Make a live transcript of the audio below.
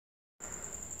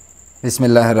بسم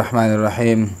الله الرحمن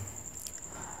الرحیم.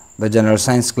 د جنرال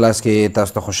ساينس کلاس کې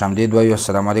تاسو ته خوش آمدید وایو.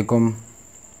 السلام علیکم.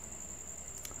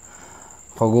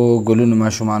 خوږو ګلونو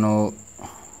ماشومانو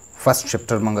فرست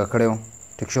چپټر مونږ کړی و،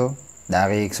 ټیک شو. د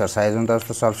هغې ایکسرسایز هم تاسو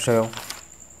ته سالو شوی و.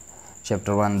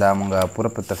 چپټر 1 دا مونږ پوره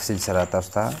په تفصیل سره تاسو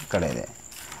ته کړی دی.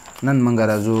 نن مونږ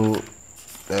راځو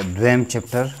دویم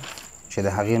چپټر چې د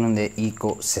هغې نوم دی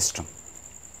ایکو سیسټم.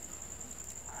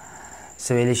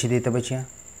 څه ویلی شي دې ته بچیه؟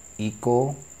 ایکو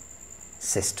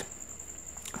سیسټم.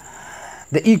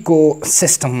 د ایکو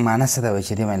سیسټم معنا څه ده وایي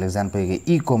چې دې باندې لږ ځان پوهېږي.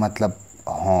 ایکو مطلب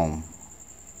هوم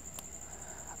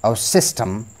او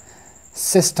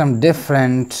سیسټم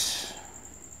ډفرنٹ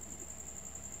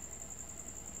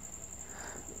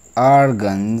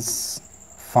organs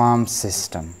form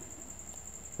system.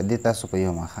 په دې تاسو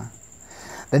پوهېږئ مخه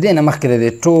د دې نه مخکې د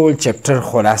ټول چپټر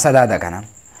خلاصه دا ده که نه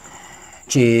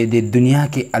چې د دنیا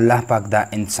کې الله پاک دا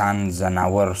انسان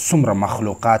ځناور څومره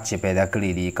مخلوقات چې پیدا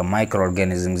کړي دي که مایکرو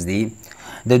ارګانیزمز دي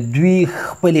د دوی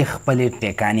خپلې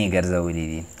ټیکانې ګرځولي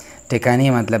دي. ټیکانې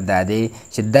مطلب دا دی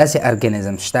چې داسې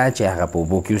ارګانیزم شته چې هغه په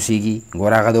اوبو کې اوسیږي.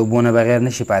 ګوره هغه د اوبو نه بغیر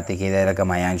نشي پاتې کېدی لکه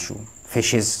مایان شو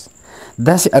فشز.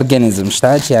 داسې ارګانیزم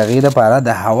شته چې هغې دپاره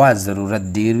د هوا ضرورت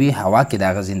ډېر وي، هوا کې د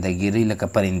هغه زندګیري لکه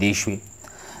پرندې شوي.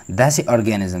 داسې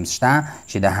ارګانیزم شته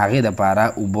چې د هغې دپاره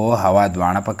اوبه هوا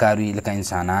دواړه پکار وي لکه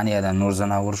انسانان یا د نور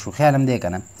ځناور شو. خیال هم دی که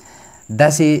نه؟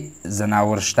 داسې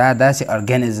ځناور شته، داسې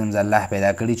ارګانیزمز الله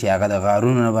پیدا کړي چې هغه د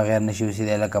غارونو نه بغیر نشي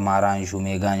اوسېدی لکه ماران شو،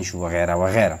 میږان شو وغیره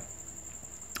وغیره.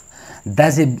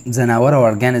 داسې ځناور او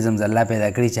ارګانیزمز الله پیدا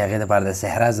کړي چې هغې دپاره د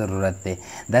صحرا ضرورت دی.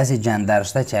 داسې جاندار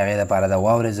شته چې هغې دپاره د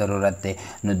واورې ضرورت دی.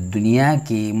 نو دنیا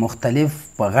کې مختلف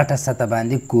په غټه سطح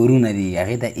باندې کورونه دي،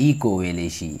 هغې ته ایکو ویلی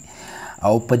شي.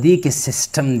 او په دې کې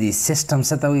سیسټم دی. سیسټم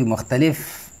څه ته وایي؟ مختلف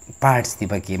پارټس دي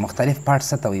پکې. مختلف پارټس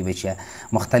څه ته وایي بچیه؟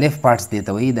 مختلف پارټس دې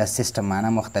ته وایي. دا سیسټم معنا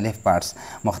مختلف پارټس،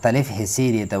 مختلف حصې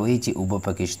دې ته وایي چې اوبه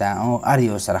پکې شته او هر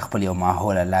یو سره خپل یو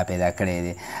ماحول الله پیدا کړی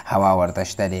دی. هوا ورته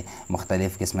شته دی،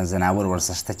 مختلف قسمه ځناور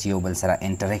ورسره شته چې یو بل سره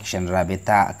انټریکشن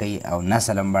رابطه کوي او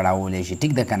نسل هم بړاولی شي.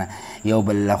 ټیک ده که نه؟ یو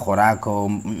بل له خوراک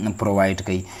پرووایډ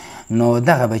کوي. نو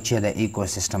دغه بچیه د ایکو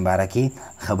سیسټم باره کې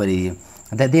خبرې دي.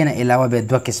 د دې نه علاوه بیا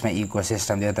دوه قسمه ایکو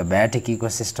سیسټم دی. یو ته بایوټیک ایکو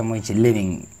سیسټم وایي چې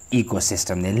لیوینګ ایکو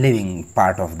سیسټم دی، لیوینګ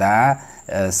پارټ آف دا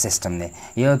سیسټم دی.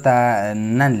 یو ته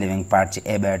نن لیوینګ پارټ چې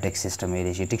ایبایوټیک سیسټم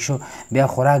ویلی شي. ټیک شو. بیا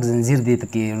خوراک زنځیر دی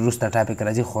کې وروسته ټاپک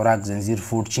راځي، خوراک زنځیر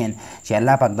فوډ چین، چې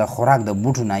الله پاک د خوراک د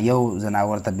بوټو نه یو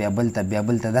ځناور ته بیا بل ته بیا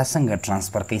بل ته دا څنګه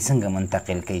ټرانسفر کوي، څنګه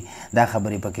منتقل کوي، دا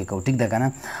خبرې پکې کوو. ټیک ده که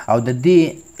نه؟ او د دې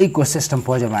ایکو سیسټم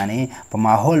په وجه باندې په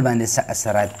ماحول باندې څه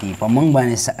اثرات دي، په موږ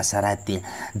باندې څه اثرات دي،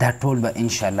 دا ټول به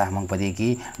انشاءالله موږ په دې کې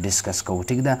ډسکس کوو.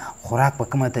 ټیک ده؟ خوراک په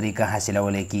کومه طریقه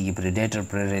حاصلولی کېږي؟ پریډیټر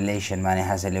پریلیشن باندې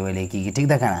حاصلولی کېږي. ټیک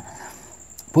ده که نه؟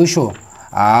 پوه شو؟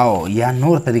 او یا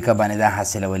نور طریقه باندې دا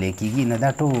حاصلولی کېږي. نو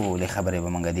دا ټولې خبرې به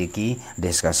موږ دې کې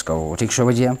ډسکس کوو. ټیک شو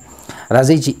بچیه؟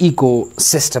 راځئ چې ایکو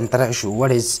سیسټم ته راشو.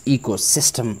 وټ از ایکو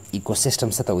سیسټم؟ ایکو سیسټم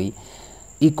څه ته وایي؟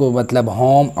 ایکو مطلب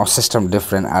هوم او سیسټم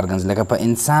ډفرنٹ ارګنز. لکه په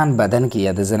انسان بدن کې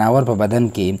یا د ځناور په بدن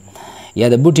کې یا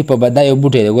د بوټي په بدن، یو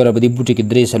بوټی دی، ګوره په دې بوټي کې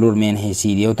 3-4 مین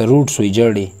حصې دي. یو ته روټس وایي،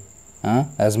 جړ دی،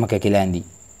 ځمکه کې لاندې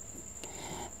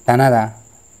تنه ده،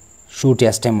 شوټ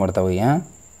یا سټیم ورته وایي.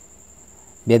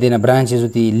 بیا دې نه برانچز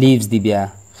دي، لیوز دي. بیا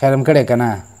خیر هم کړی که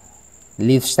نه؟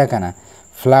 لیوز شته که نه؟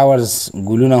 فلاورز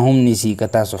ګلونه هم نیسي که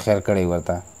تاسو خیر کړی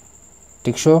ورته.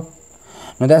 ټیک شو؟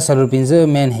 نو دا 4-5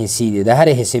 مین حصې دي. د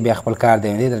هرې حصې بیا خپل کار دی.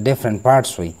 دې ته ډفرنټ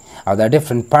پارټس وایي او دا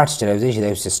ډفرنټ پارټس چې راوځي چې دا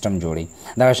یو سیسټم جوړوي.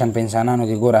 دغه شان په انسانانو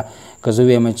کې ګوره که زه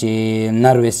ویم چې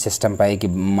نروس سیسټم پای کې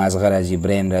مازغه راځي،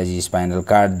 برین راځي، سپاینل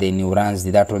کارډ دی، نیورانز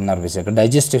دي، دا ټول نروس.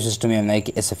 ډایجسټیو سیسټم یې هم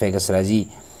کې اسفیګس راځي.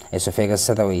 اسفیګس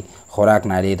څه ته وایي؟ خوراک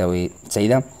نالۍ ته وایي. صحیح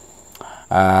ده؟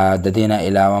 د دې نه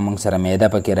علاوه موږ سره معده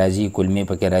پکې راځي، کولمې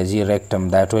پکې راځي، ریکټم،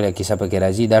 دا ټوله کیسه پکې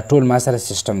راځي. دا ټول ما سره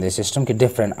سیسټم دی. سیسټم کې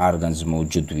ډفرنټ ارګنز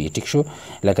موجود وي. ټیک شو؟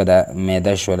 لکه دا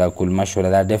معده شوله، کولمه شوله،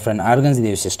 دا ډفرنټ ارګنز دی.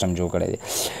 یو سیسټم جوړ کړی دی.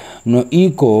 نو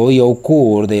ایکو یو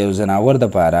کور د یو ځناور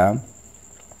دپاره،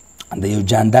 د یو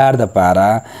جاندار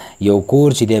دپاره یو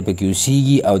کور چې دی پکې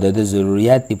اوسیږي او د ده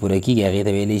ضروریات پې پوره کېږي، هغې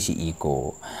ته ویلی شي ایکو.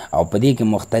 او په دې کې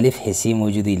مختلف حصې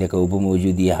موجود وي، لکه اوبه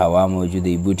موجود وي، هوا موجود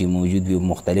وي، بوټي موجود وي،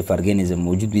 مختلف ارګانیزم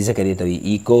موجود وي، ځکه دې ته وایي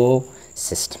ایکو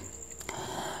سیسټم.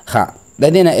 ښه، د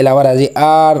دې نه علاوه راځي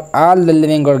are all the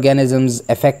living organisms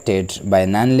affected by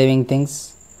non-living things.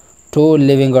 ټول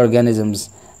living organisms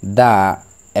دا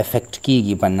افیکټ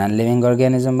کېږي په نان living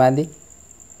organism باندې.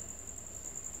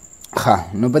 ښه،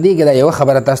 نو په دې کې دا یوه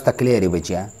خبره تاسو ته کلیري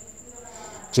بچیه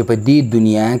چې په دې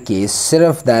دنیا کې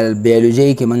صرف د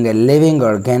بیولوژۍ کې موږ لیوینګ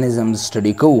ارګانیزم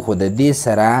سټډي کوو، خو د دې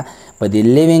سره په دې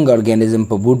لیوینګ ارګانیزم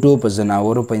په بوټو، په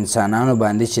ځناورو، په انسانانو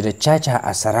باندې چې چا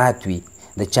اثرات وي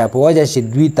د چا په وجه چې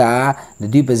دوی ته د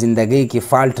دوی په زندګۍ کې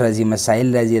فالټ راځي، مسایل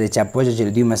راځي، د چا په وجه چې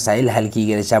د دوی مسایل حل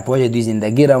کېږي، د چا په وجه دوی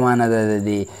زندګي روانه ده د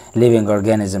دې لیوینګ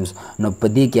ارګانیزمز، نو په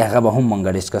دې کې هغه به هم موږ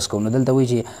ډسکس کوو. نو دلته وایي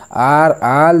چې آر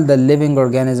آل د لیوینګ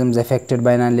ارګانیزمز افیکټډ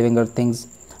بای نان لیوینګ تھنګز،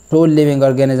 ټول لیوینګ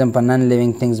ارګانیزم په نن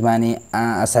لیوینګ تھنګز باندې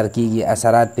اثر کېږي،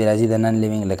 اثرات پرې راځي د نن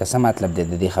لیوینګ. لکه څه مطلب دی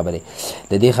د دې خبرې؟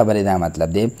 د دې خبرې دا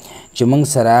مطلب دی چې موږ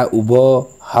سره اوبه،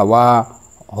 هوا،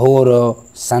 هور،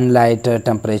 سنلایټ،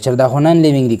 ټمپریچر دا خو نن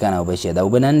لیوینګ دي که نه وبشي، دا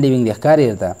اوبه نن لیوینګ دي ښکاري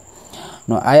درته.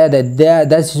 نو آیا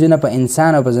دا څیزونه په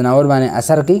انسان او په ځناور باندې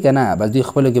اثر کوي که نه؟ بس دوی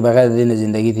خپلو کې بغیر د دې نه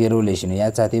زندګي تېرولی شي. نو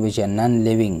یاد ساتئ به چې نن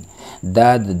لیوینګ دا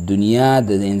د دنیا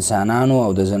د انسانانو او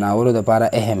د ځناورو دپاره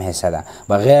اهم حصه ده.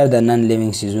 بغیر د نن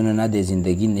لیوینګ څیزونو نه د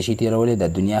زندګي نشي تېرولی،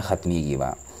 د دنیا ختمیږي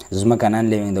به. ځمکه نن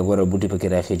لیوینګ ده، ګوره بوټي پکې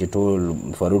راخېږي، ټول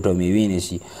فروټ او میوې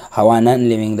نیسي. هوا نن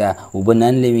لیوینګ ده، اوبه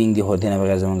نن لیوینګ دي، خو دې نه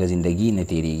بغیر زموږ زندګي نه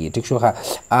تېرېږي. ټیک شو ښه.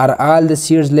 آر آل د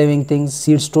سیډز لیوینګ تھنګز؟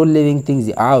 سیډز ټول لیوینګ تھنګز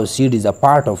دي. او سیډ از ا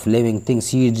پارټ آف لیوینګ تھنګ،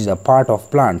 سیډ از ا پارټ آف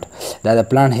پلانټ. دا د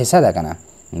پلانټ حصه ده که نه؟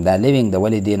 دا لیوینګ ده،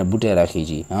 ولې دې نه بوټی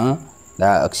راخېږي، دا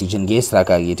اکسیجن ګیس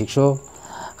راکاږي. ټیک شو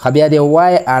ښه. بیا دی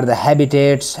وای آر د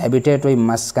هیبیټیټس؟ هیبیټیټ وایي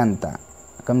مسکن ته،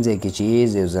 کوم ځای کې چې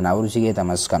یو ځناور اوسېږي ته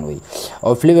مسکن وایي.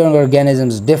 of living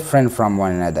organisms different from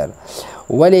one another.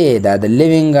 ولې دا د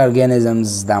لیوینګ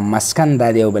ارګانیزمز دا مسکن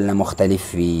دا د یو بل نه مختلف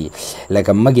وي؟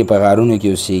 لکه مږې په غارونو کې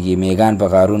اوسېږي، میږان په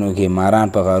غارونو کې، ماران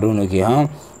په غارونو کې،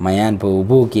 میان په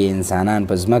اوبو کې، انسانان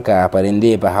په ځمکه،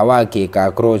 پرندې په هوا کې،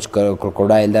 کاکروچ،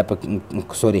 کروکوډایل دا په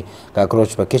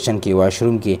کاکروچ په کچن کې،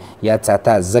 واشروم کې. یاد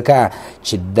ساته ځکه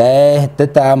چې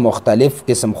ده ته مختلف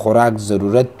قسم خوراک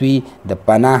ضرورت وي، د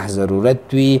پناه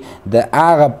ضرورت وي، د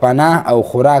هغه پناه او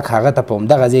خوراک هغه ته په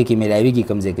همدغه ځای کې میلاویږي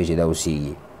کوم ځای کې چې دا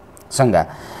اوسېږي. څنګه؟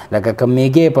 لکه که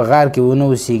میږی په غار کې ونه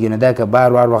اوسېږي نو دا که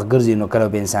بار وخت ګرځي نو کله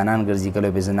به انسانان ګرځي،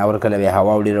 کله به ځناور، کله به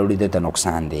هوا وړي راوړي، ده ته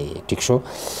نقصان دی. ټیک شو.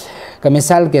 که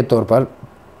مثال کے طور پر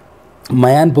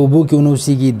میان په اوبو کې ونه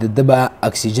اوسېږي، ده به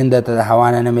اکسیجن ده ته د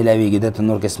هوا نه نه میلاویږي، ده ته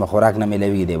نور قسمه خوراک نه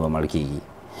میلاویږي، دی به مړ کېږي.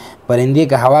 پرندې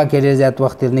که هوا کې ډېر زیات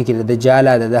وخت تېر نه کړي، د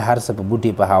جاله د هر څه په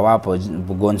بوټي، په هوا،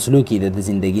 په ګونسلو کې د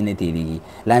زندګي نه تېرېږي.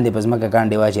 لاندې په ځمکه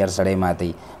کانډې واچي، هر سړی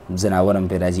ماتوي، ځناور هم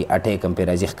پرې راځي، اټیک هم پرې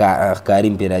راځي، ښکاري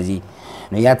هم پرې راځي.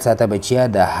 نو یاد ساته بچیا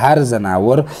د هر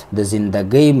ځناور د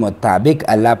زندګۍ مطابق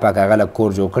الله پاک هغه له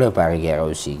کور جوړ کړی او په هغې کې هغه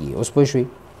اوسېږي. اوس پوه شوئ؟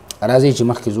 راځئ چې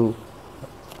مخکې ځو،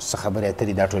 څه خبرې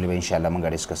اترې دا ټولې به انشاءالله موږ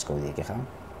ډسکس کوو دې کې. ښه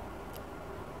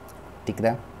ټیک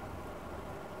ده؟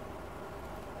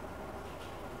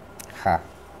 ښه.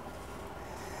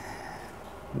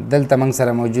 دلته موږ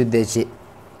سره موجود دی چې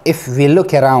if we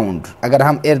look around، اگر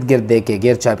هم ارد گرد دیکھیں،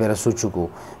 غیر چاپیره سوچ چکو،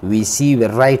 we see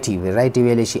variety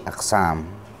ویلی شي اقسام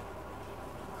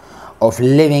of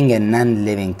living and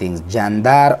non-living things،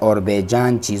 جاندار اور بے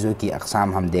جان چیزوں کی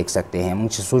اقسام ہم دیکھ سکتے ہیں. موږ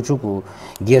چې سوچو کو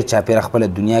غیر چاپیره خپله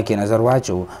دنیا کې نظر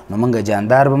واچو نو موږ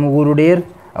جاندار به مو ګورو ډېر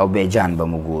او بے جان به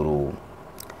مو ګورو.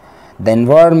 the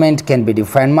environment can be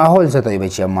defined، ماحول څه ته وایي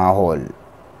بچیا؟ ماحول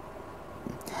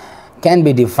can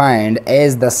be defined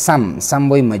as the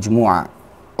sum وایي مجموعه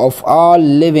of all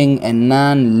living and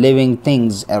non-living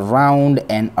things around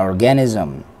an organism.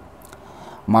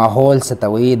 ماحول څه ته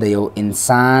وایي؟ د یو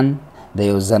انسان، د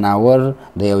یو ځناور،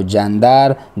 د یو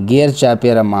جاندار غیر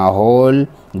چاپیره ماحول،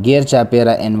 غیر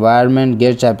چاپیره انوایرمنټ،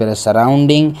 غیر چاپیره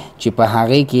سراونډینګ چې په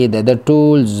هغې کې د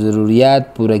ټول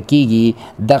ضروریات پوره کیږي،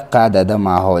 دقه د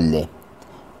ماحول دی.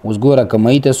 اوس ګوره که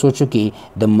مئی ته سوچو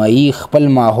کې د مئی خپل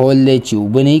ماحول دی چې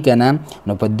اوبه نه وي که نه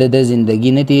نو په د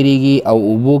زندګي نه تېرېږي، او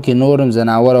اوبو کې نور هم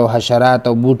ځناور او حشرات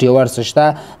او بوټي ورڅه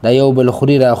شته، دا یو بل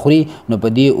خوري راخوري، نو په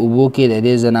دې اوبو کې د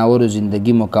دې ځناورو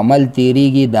زندګي مکمل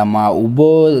تېرېږي. دا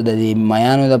اوبه د دې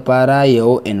میانو دپاره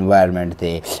یو انوایرمنټ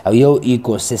دی او یو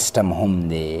ایکو سیسټم هم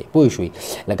دی. پوه شوئ؟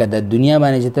 لکه د دنیا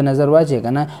باندې چې ته نظر واچوې که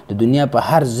نه، د دنیا په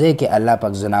هر ځای کې الله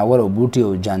پاک ځناور او بوټي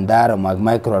او جاندار او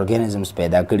مایکرو ارګانیزمز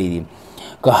پیدا کړي دي.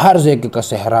 که هر ځای کې که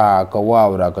صحرا، که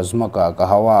واوره، که ځمکه، که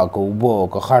هوا، که اوبه،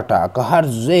 که خټه، که هر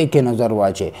ځای کې نظر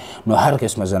واچې نو هر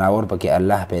قسمه ځناور پکې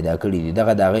الله پیدا کړي دي.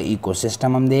 دغه د هغه ایکو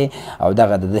سیسټم هم دی او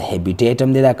دغه د هیبیټیټ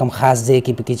هم دی، دا کوم خاص ځای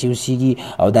کې پکې چې اوسېږي،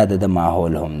 او دا د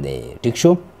ماحول هم دی. ټیک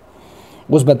شو؟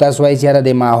 اوس به تاسو وایئ چې یاره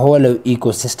د ماحول او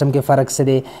ایکو سیسټم کې فرق څه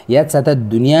دی؟ یاد ساته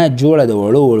دنیا جوړه د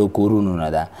وړو وړو کورونو نه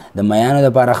ده. د میانو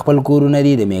دپاره خپل کورونه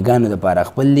دي، د میږانو دپاره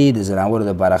خپل دي، د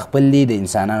ځناورو دپاره خپل دي، د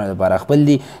انسانانو دپاره خپل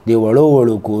دي. د وړو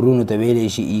وړو کورونو ته ویلی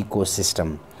شي ایکو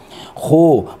سیسټم. خو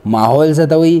ماحول څه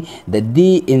ته وایي؟ د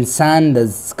دې انسان د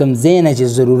کوم ځای نه چې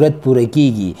ضرورت پوره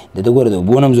کېږي، د ده ګوره د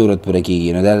اوبو نه هم ضرورت پوره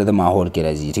کېږي، نو دا د ماحول کې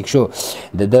راځي. ټیک شو؟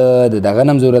 د دغه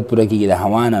نه هم ضرورت پوره کېږي، د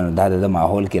هوا نه، نو دا د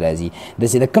ماحول کې راځي.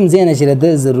 داسې د کوم ځای نه چې د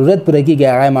ده ضرورت پوره کېږي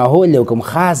هغه ماحول دی، او کوم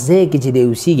خاص ځای کې چې دی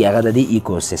اوسېږي هغه د دې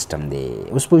ایکو سیسټم دی.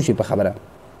 اوس پوه شئ په خبره؟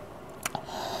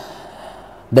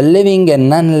 The living and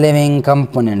non-living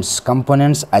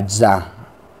components अज्जा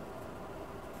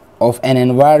of an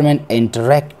environment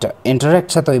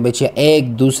interact से तो बच्चे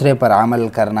एक दूसरे पर अमल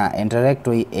करना, interact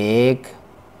हुई एक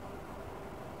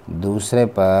दूसरे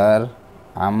पर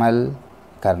अमल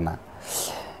करना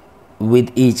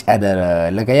with each other.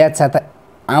 लगा याद साथ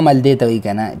अमल देता हुई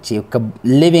कहना चाहिए कब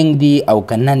living दी और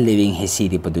का non-living हिस्सी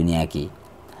दी पर दुनिया की.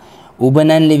 اوبه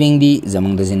نن لیوینګ دي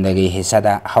زمونږ د زندګۍ حصه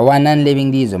ده، هوا نن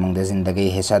لیوینګ دي زمونږ د زندګۍ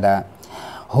حصه ده،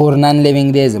 هور نن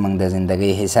لیوینګ دی زمونږ د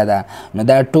زندګۍ حصه ده. نو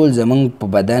دا ټول زمونږ په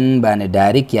بدن باندې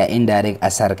ډایرک یا انډایرک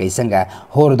اثر کوي. څنګه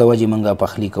هور د وجې مونږ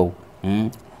پخلی کوو،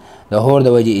 د هور د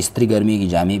وجې استری ګرمیږي،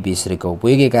 جامې پې استری کوو،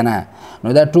 پوهېږې که نه.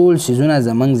 نو دا ټول څیزونه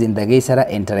زمونږ زندګۍ سره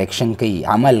انټریکشن کوي،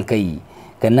 عمل کوي.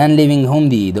 که نن لیوینګ هم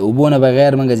دي، د اوبو نه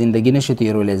بغیر مونږ زندګي نشو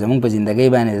تېرولی، زمونږ په زندګۍ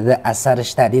باندې د اثر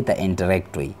شته، دې ته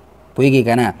انټریکټ وایي. پوهېږې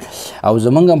که نه. او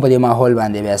زمونږ هم په دې ماحول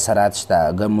باندې بیا اثرات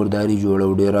شته، مرداري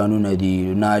جوړو، ډیرانونه دي،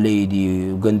 نالۍ دي،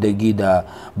 ګندګي ده،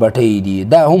 بټۍ دي،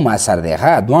 دا هم اثر دی.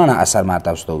 ښه دواړه اثر ما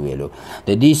تاسو ته وویلو. د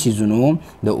دې څیزونو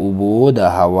د اوبو، د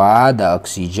هوا، د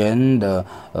اکسیجن،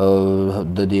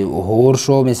 د دې هور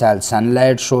شو، مثال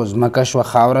سنلایټ شو، ځمکه شوه،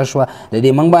 خاوره شوه، د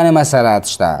دې موږ باندې هم اثرات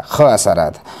شته، ښه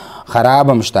اثرات، خراب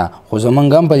هم شته، خو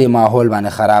زمونږ هم په دې ماحول باندې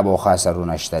خراب او ښه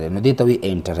اثرونه شته دي. نو دې ته وایي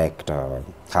انټریکټ.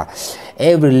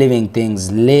 Every living thing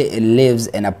lives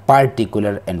in a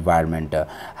particular environment.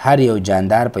 هر یو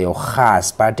جاندار په یو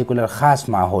خاص particular خاص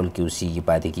ماحول کې اوسیږي،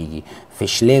 پاتې کیږي.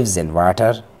 Fish lives in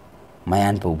water.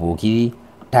 میان په اوبو کې دي.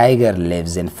 Tiger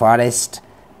lives in forest.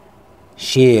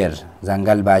 شیر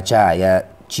ځنګل باچا یا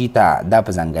چیتا دا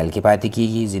په ځنګل کې پاتې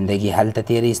کیږي، زندگی هلته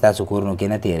تیری، ستاسو کورونو کې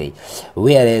نه تیری.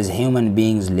 Whereas human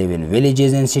beings live in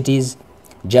villages and cities.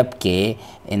 جبکې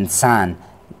انسان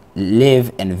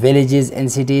live in villages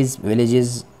and cities.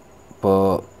 villages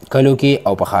په کلو کې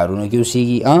او په ښارونو کې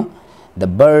اوسیږي. The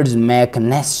birds make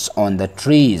nests on the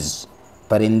trees.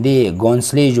 پرندې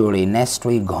घونسلې جوړي. nest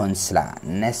وایي घونسله.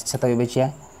 nest څه ته وایي بچیا؟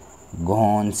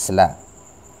 घونسله.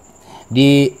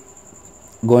 دې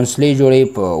घونسلې جوړي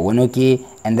په ونو کې.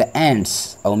 and the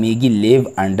ants او میږي live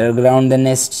underground the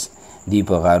nests. دی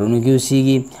په غارونو کې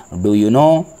اوسیږي. do you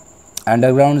know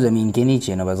underground زمین کې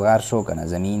نیچه، نو بس غار شو کنه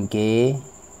زمین کې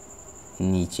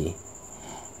نیچے.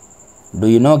 Do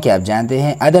you know کہ آپ جانتے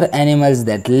ہیں other animals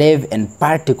that live in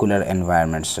particular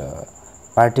environments.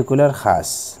 particular خاص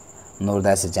نور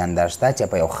داسې جاندار شته چې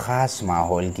په یو خاص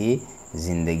ماحول کې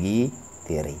زندگی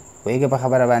تیری. پوهېږې په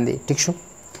خبره باندې؟ ټیک شو.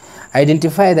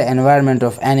 Identify the environment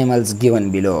of animals given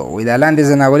below. وایي دا لاندې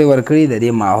ځناورې ورکړي، د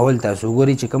دې ماحول تاسو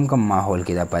وګورئ چې کوم کوم ماحول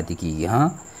کې دا پاتې کېږي.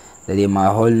 د دې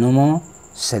ماحول نومو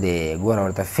څه دی؟ ګوره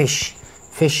ورته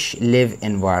fish live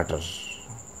in water.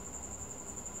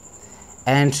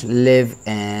 Ants live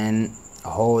in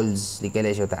holes.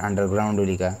 لیکلی شو ته underground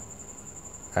ولیکه.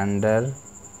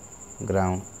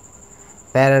 underground.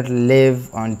 parrot live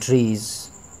on trees.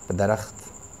 په درخت.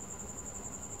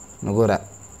 نو ګوره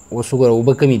اوس وګوره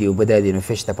اوبه کمې دي، اوبه دا دي، نو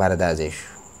فش دپاره دا ځای شو.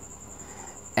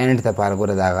 انټ دپاره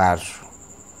ګوره دا غار شو،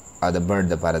 او د برډ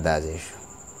دپاره دا ځای شو.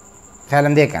 خیال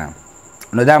هم دی که نه؟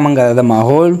 نو دا موږ د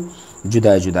ماحول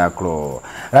جدا جدا کړو.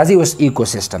 راځئ اوس ایکو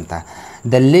سیسټم ته.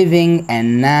 The living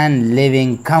and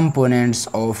non-living components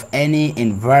of any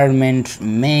environment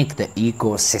make the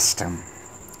ecosystem.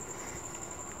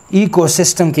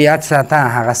 ecosystem کې یاد ساته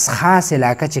هغه خاص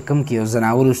علاقه چې کوم کې یو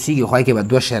ځناور اوسیږي، خو کې به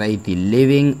دوه شرایط دي،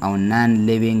 living او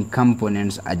non-living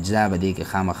components اجزا به دې کې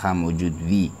خامخا موجود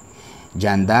وي.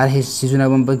 جاندار څیزونه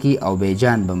به هم پکې او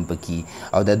بیجان به هم پکې،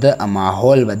 او د ده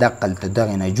ماحول به دقلته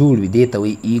دغې نه جوړ وي. دې ته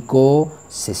وایي ایکو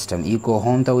سیسټم. ایکو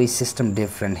هم ته وایي سیسټم،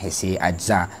 ډفرنټ حصې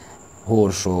اجزا،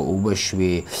 هور شو، اوبه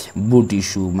شوې، بوټي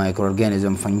شو، مایکرو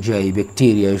ارګانیزم، فنجای،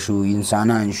 بکټیریا شو،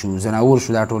 انسانان شو، ځناور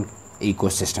شو، دا ټول ایکو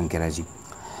سیسټم کې راځي.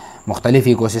 مختلف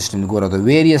ایکو سیسټم ګوره. the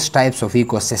various types of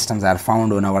ecosystems are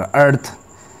found on our earth.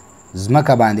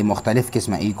 ځمکه باندې مختلف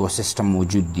قسمه ایکو سیسټم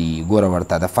موجود دي. ګوره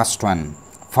ورته the first one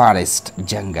forest،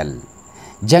 جنگل.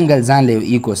 جنگل ځان له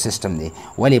ایکو سیسټم دی،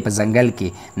 ولې په ځنګل کې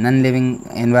نن لیوینګ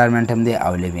انوایرمنټ هم دی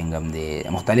او لیوینګ هم دی.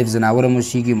 مختلف ځناور هم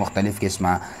اوسیږي، مختلف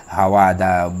قسمه هوا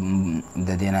ده، د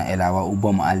دې نه علاوه اوبه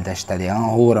هم هلته شته دی،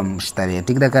 هور هم شته دی،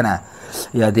 ټیک ده که نه؟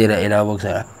 یا دې نه علاوه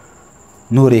سره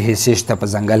نورې حصې شته په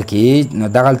ځنګل کې. نو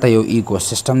دغلته یو ایکو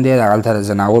سیسټم دی، دغلته د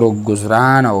ځناورو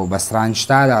ګزران او بسران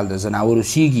شته، دغلته ځناور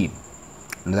اوسیږي.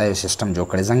 نو دا یو سیسټم جوړ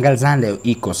کړی. ځنګل ځان له یو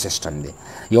ایکو سیسټم دی،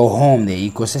 یو هوم دی.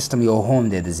 ایکو سیسټم یو هوم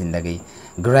دی د زندګۍ.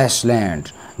 ګریس لینډ.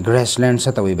 ګریس لینډ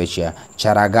څه ته وایي بچیا؟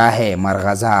 چراګاه،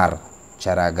 مرغزار.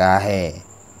 چراګاه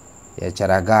یا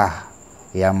چراګاه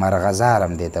یا مرغزار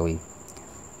هم دې ته وایي.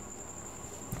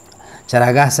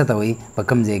 چراګاه څه ته وایي؟ په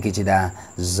کوم ځای کې چې دا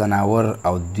ځناور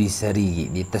او دوی سریږي.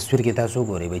 دې تصویر کې تاسو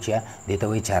وګورئ بچیا، دې ته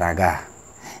وایي چراګاه.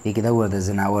 دې کې دا ګوره د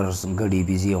ځناور ګډې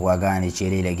بیزې غواګانې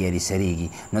چیرې لګېرې سریږي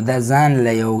نو دا ځان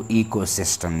له یو ایکو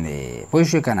سیسټم دی پوه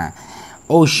شوې که نه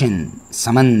اوشن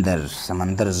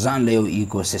سمندر ځان له یو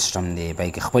ایکو سیسټم دی پای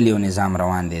کې خپل یو نظام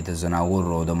روان دی د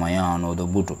ځناورو د میانو د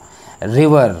بوټو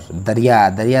ریور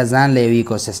دریا ځان له یو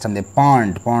ایکو سیسټم دی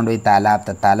پانډ وایي تالاب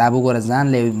ته تالاب وګوره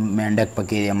ځان له یو مینډک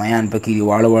پکې دی میان پکې دي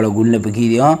واړه واړه ګلونه پکې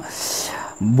دي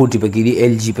بوټي پکې دي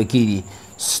الجی پکې دي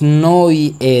سنوي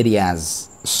ایریاز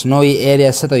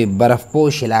څه ته وایي برف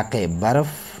پوش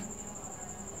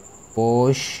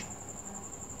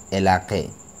علاقې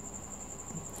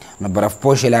نو برف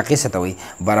پوش علاقې څه ته وایي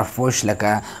برف پوش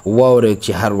لکه واوره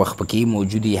چې هر وخت پکې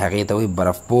موجود وي هغې ته وایي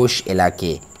برف پوش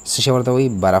علاقې څه شی ورته وایي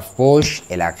برف پوش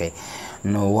علاقې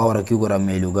نو واوره کې وګوره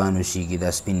میلوګان اوسېږي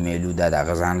دا سپین میلو دا د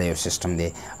هغه ځان له یو سیسټم دی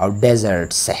او ډیزرټ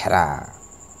صحرا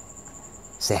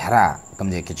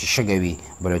کوم ځای کې چې شګه وي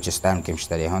بلوچستان کې هم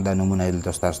شته دی دا نومونه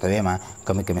دلته ستاسو ته وایم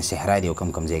کومې صحرا دي او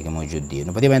کوم ځای کې موجود دي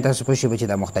نو په دې باندې تاسو پوه شئ بچي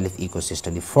دا مختلف ایکو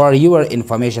سیسټم دي فار یور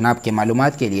انفارمیشن آپ کے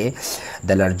معلومات کے لیے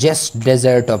د لارجسٹ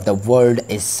ڈیزرٹ آف دا ورلڈ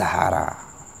از سہارا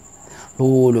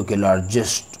ټولو کې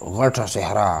لارجسٹ غټه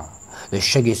صحرا د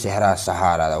شګې صحرا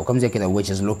سهارا ده او کوم ځای کې ده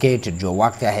which is located جو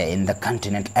واقع ہے in the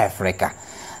continent Africa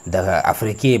د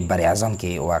افریقې بر اعظم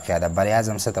کې واقع ده بر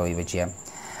اعظم څه ته وایي بچیه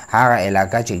هغه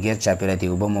علاقه چې ګیر چاپېره ترې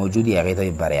اوبه موجود وي هغې ته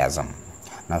وایي بر اعظم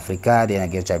نو افریقا دې نه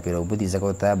ګیر چاپېره اوبه دي ځکه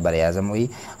ورته بر اعظم وایي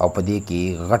او په دې کې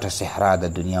غټه صحرا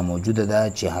د دنیا موجوده ده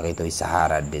چې هغې ته وایي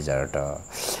سهارا ډیزرټ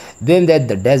دویم دی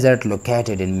the desert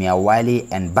located in Miawali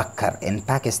and Bakkar in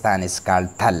Pakistan is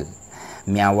called Thal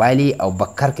میاوالی او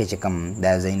بکر کې چې کوم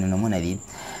دا ځایونه نومونه دي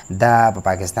دا په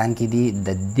پاکستان کې دي د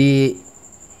دې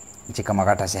چې کومه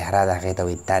غټه صحرا ده هغې ته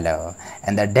وایي تل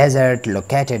and the desert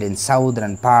located in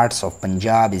southern parts of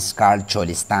Punjab is called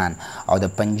چولستان او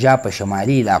د پنجاب په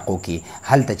شمالي علاقو کې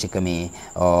هلته چې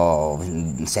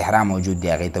کومې صحرا موجود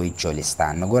دی هغې ته وایي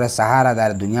چولستان نو ګوره سهارا دا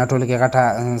د دنیا ټولو کې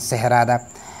غټه صحرا ده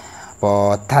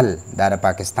په تل دا د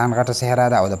پاکستان غټه صحرا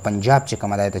ده او د پنجاب چې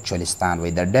کومه ده ته چولستان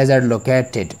وایي د ډیزرټ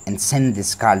لوکیټډ ان سند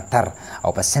از کالډ تر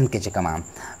او په سند کې چې کومه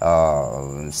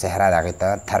صحرا ده هغې ته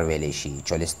تر ویلی شي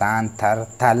چولستان تر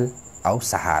تل او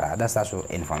سهارا دا ستاسو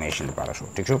انفارمیشن لپاره شو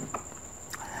ټیک شو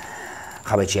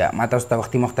ښه بچیه ما تاسو ته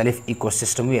وختي مختلف ایکو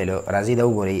سیسټم ویلو راځئ دا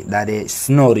وګورئ دا د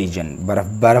سنو ریجن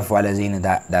برف والا ځایونه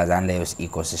دا ځان له یو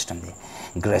ایکو سیسټم دی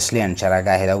ګریسلینډ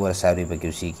چراګاه دا وګوره څاروي پکې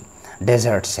اوسېږي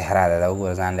ډیزرټ صحرا ده دا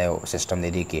وګوره ځان له یو سیسټم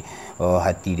دی دې کې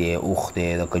هتي دی اوښ دی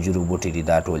د کجورو بوټي دي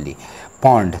دا ټول دي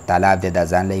پونډ تالاب دی دا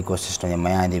ځان له ایکو سیسټم دی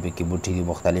میان دی پکې بوټي دي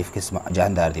مختلف قسمه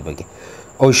جاندار دي پکې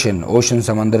اوشن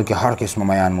سمندر کې هر قسمه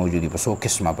میان موجود دي په څو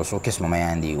قسمه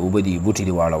میان دي اوبه دي بوټي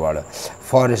دي واړه واړه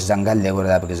فارسټ ځنګل دی ګوره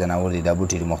دا پکې ځناور دي دا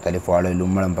بوټي دي مختلف واړه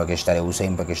لومړ هم پکې شته اوسۍ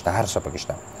هم پکې شته هر څه پکې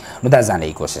شته نو دا ځان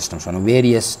له ایکو سیسټم شو نو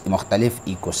ویریس مختلف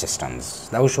ایکو سیسټمز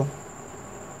دا وشو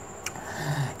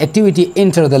activity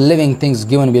enter the living things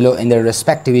given below in their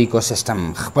respective ecosystem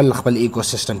خپل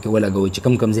ecosystem کې ولګوي چې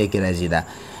کم ځای کې راځي دا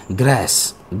grass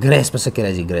پس کې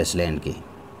راځي grassland کې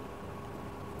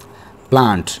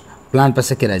plant پس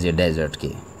کې راځي desert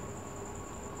کې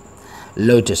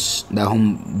lotus دا هم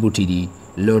بوټي دي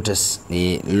lotus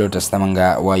ته مونږ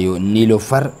وایو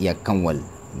نیلوفر یا کنول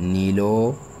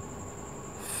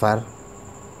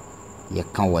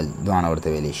دواړه ورته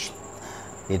ویلی شي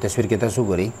دې تصویر کې تاسو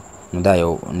ګورئ نو دا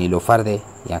یو نیلوفر دی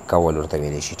یا کول ورته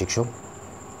ویلی شي ټیک شو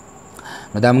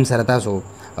نو دا موږ سره تاسو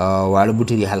واړه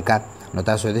بوټي دي هلکه نو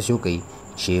تاسو یې داسې وکئ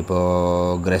چې په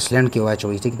ګریسلینډ کې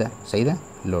واچوئ ټیک ده صحیح ده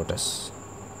لوټس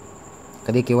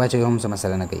که دې کې واچوئ هم څه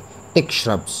مسله نه کوي ټیک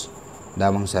شربس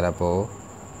دا موږ سره په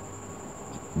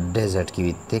ډیزرټ کې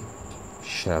وي ټیک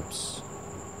شربس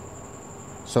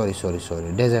سوري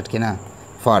ډیزرټ کې نه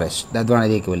فارسټ دا دواړه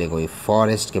دې کې ولګوئ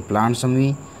فارسټ کې پلانټس هم وي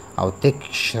او ټیک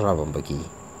شرب هم پکې وي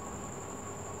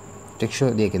ټیک شو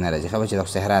دې کې نه راځي ښه بچې دا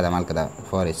صحرا ده مالکه دا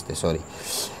فارسټ دی سوري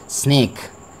سنیک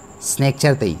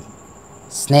چېرته وي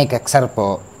سنیک اکثر په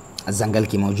ځنګل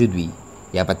کې موجود وي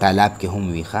یا په تالاب کې هم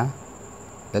وي ښه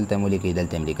دلته هم ولیکئ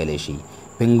دلته هم لیکلی شي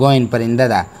پینګوین پرنده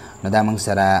ده نو دا موږ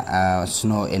سره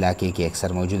سنو علاقې کې اکثر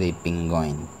موجود وي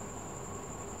پینګوین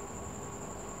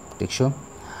ټیک شو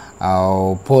او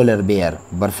پولر بیر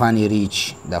برفانی ریچ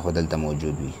دا خو دلته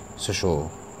موجود وي څه شو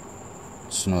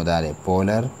سنو دا دی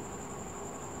پولر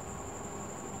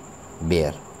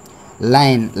بیر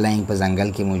لاین په ځنګل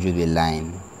کې موجود وي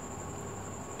لاین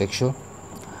ټیک شو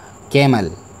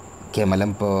کیمل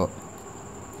هم په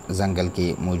ځنګل کې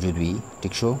موجود وي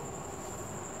ټیک شو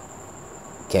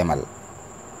کیمل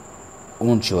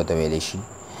اونټ چې ورته ویلی شي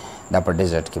دا په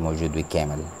ډیزرټ کې موجود وي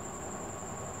کیمل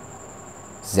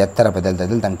زیاتره په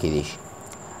دلته هم کیدی شي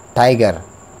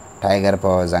ټایګر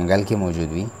په ځنګل کې موجود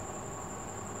وي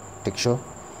ټیک شو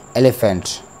ایلیفنټ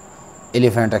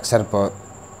الیفنٹ اکثر په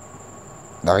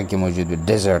دغه کې موجود وي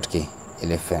ډیزرټ کې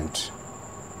الیفنٹ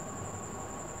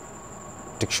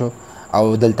ټیک شو او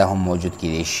دلته هم موجود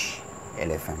کیدی شي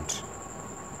الیفنٹ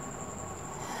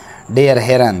ډیر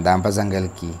هرن دا په ځنګل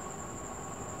کې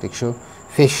ټیک شو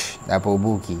فش دا په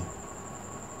اوبو کې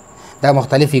دا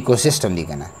مختلف ایکوسیسټم دي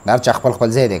کنه دا هر چا خپل خپل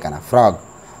ځای دی کنه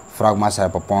فراګ ما سره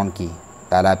په پونډ کې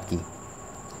تالاب کې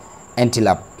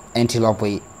انټیلوپ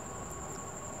وایي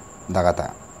دغه ته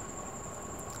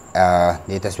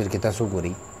دې تصویر کې تاسو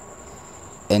ګورئ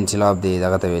انټیلوپ دی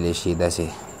دغه ته ویلی شي داسې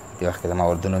دې وخت کې زما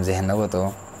اردو نوم ذهن نه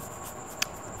وته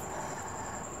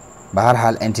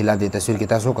بهرحال انټیلوپ دې تصویر کې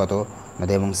تاسو وکتو نو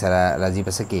دی موږ سره راځي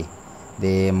په څه کې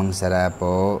دی موږ سره په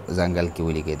ځنګل کې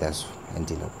ولیکئ تاسو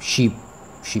انټیلوپ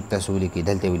شیپ تاسو ولیکئ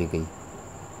دلته ولیکئ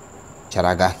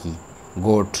چراګاه کې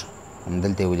ګوټ هم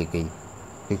دلته ولیکئ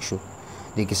ټیک شو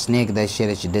دې کې سنیک دا شی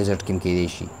چې ډیزرټ کې هم کیدی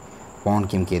شي پونډ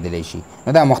کې هم کیدلی شي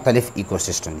نو دا مختلف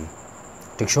ایکوسیسټم دي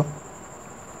ټیک شو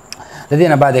د دې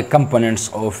نه بعد کمپوننټس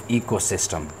اف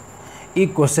ایکوسیسټم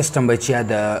ایکوسیسټم بچیا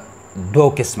د دو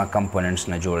قسمه کمپوننټس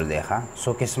نه جوړ دی ښه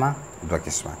څو قسمه دوه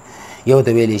قسمه یو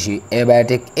ته ویلی شي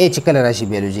ایبایوټیک ای چې کله راشي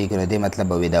بیولوژي کې نو دې مطلب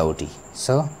به وداوټ وي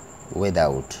څه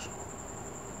وداوټ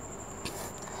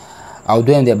او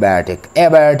دویم دی بایوټیک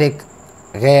ایبایوټیک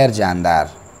غیر جاندار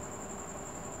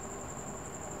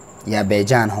یا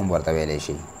بیجان هم ورته ویلی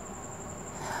شي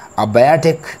او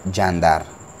بایوټیک جاندار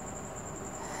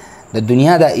د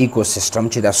دنیا دا ایکوسیسټم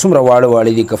چې دا څومره واړه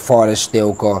واړه دي که فارسټ دی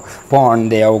او که پونډ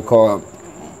دی او که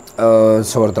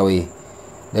څه ورته وایي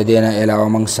د دې نه علاوه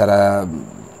موږ سره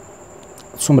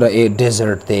څومره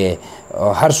ډیزرټ دی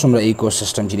هر څومره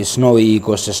ایکوسیسټم چې دی سنوي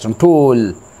ایکوسیسټم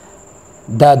ټول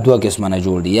دا دوه قسمه نه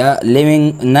جوړ دي یا لیوینګ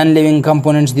نن لیوینګ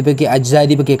کمپوننټس دي پکې اجزا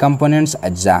دي پکې کمپوننټس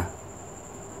اجزا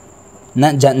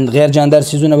نه غیر جاندار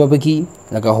څیزونه به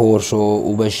پکې لکه هور شو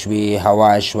اوبه شوې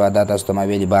هوا شوه دا تاسو ته ما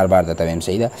ویلي بار بار درته وایم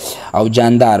صحیح ده او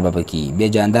جاندار به پکې بیا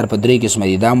جاندار په درې قسمه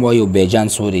دي دا هم وایو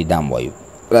بیجان سوري دا هم وایو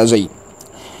راځئ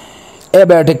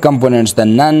Abiotic components, the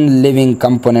non-living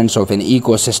components of an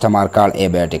ecosystem are called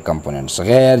abiotic components.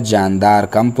 غیر جاندار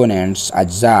components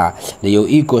اجزا د یو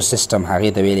ecosystem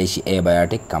هغې ته ویلی شي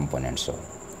abiotic components.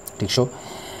 ٹھیک شو؟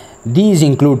 These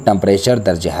include temperature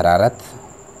درجه حرارت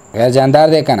غیر جاندار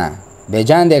دی که نه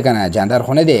بیجان دی که نه جاندار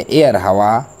خو نه دی ایر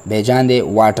هوا بیجان دی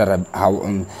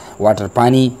واټر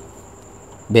پانی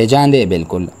بیجان دی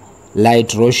بالکل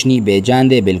لایټ روشنی بیجان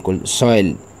دی بالکل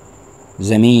سویل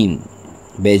زمین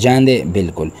بیجان دی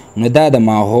بالکل نو دا د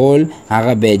ماحول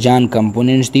هغه بیجان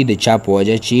کمپوننټس دي د چا په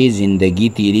وجه چې زندگی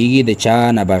تیریږي د چا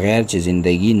نه بغیر چې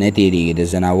زندگی نه تیریږي د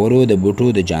ځناورو د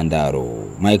بوټو د جاندارو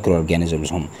مایکرو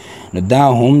ارګانیزمز هم نو دا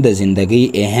هم د زندگی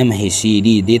اهم حصې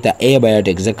دي دې ته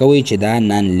ایبایوټیک ځکه وایي چې دا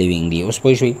نان لیوینګ دي اوس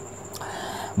پوه شوئ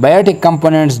Biotic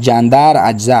components جاندار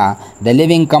اجزا the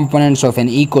living components of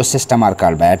an ecosystem are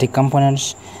called biotic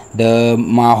components د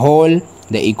ماحول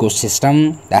د ایکوسیسټم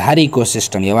د هر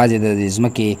ایکوسیسټم یوازې د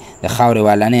ځمکې د خاورې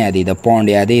والا نه یادوي د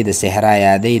پونډ یادوي د صحرا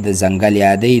یادوي د ځنګل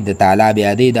یادوي د تالاب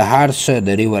یادوي د هر څه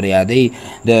د ریور یادوي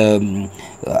د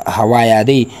هوا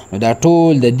یادوي نو دا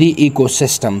ټول د دې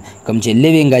ایکوسیسټم کوم چې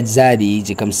لیوینګ اجزا دي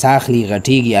چې کوم ساخلي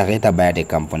غټیږي هغې ته بایوټیک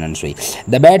کمپوننټس وایي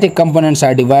د بایوټیک کمپوننټس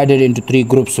آر ډیوایډډ انټو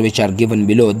 3 groups which are given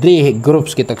below درې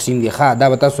ګروپس کې تقسیم دي ښه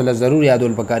دا به تاسو له ضرور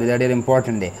یادول پکار دي دا ډېر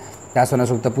امپورټنټ دی تاسو نه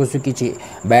څوک تپوس وکړي چې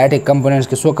بایوټیک کمپوننټس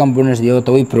کې څو کمپوننټس دي یو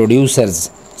ته وایي پروډیوسرز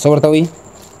څه ورته وایي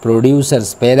پروډیوسرز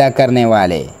پیدا کرنے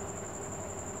والے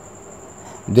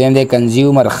دویم دی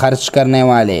کنزیومر خرچ کرنے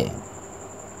والے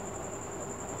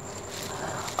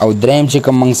او دریم چې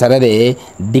کوم موږ سره دی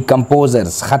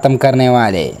ډیکمپوزرز ختم کرنے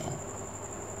والے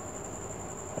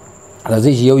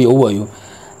راځئ چې یو یو ووایو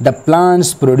The plants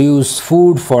produce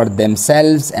food for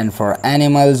themselves and for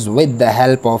animals with the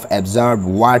help of absorbed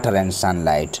water and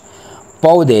sunlight.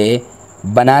 पौधे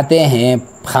बनाते हैं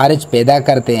खारिज पैदा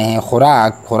करते हैं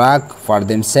खुराक for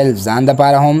themselves ځان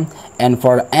دپاره هم and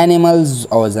for animals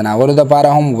او ځناورو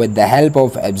دپاره هم with the help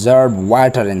of absorbed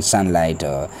water and sunlight.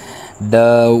 د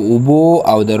اوبو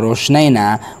او د روشنۍ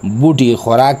نه بوټي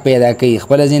خوراک پیدا کوي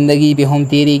خپله زندگی پې هم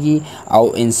تیریږي او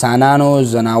انسانانو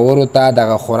ځناورو ته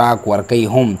دغه خوراک ورکوي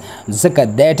هم ځکه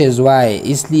دیٹ از وای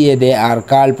اسلیے دے آر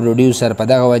کال پروډیوسر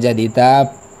په دغه وجه دې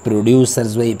ته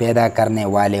پروډیوسرز وایي پیدا کرنے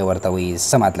والے ورته وایي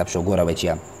څه مطلب شو ګوره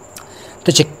بچیا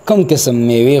ته چې کوم قسم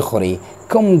میوې خوري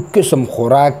کوم قسم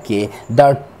خوراک کې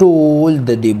دا ټول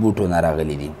د دې بوټو نه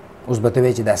راغلي دي اوس به ته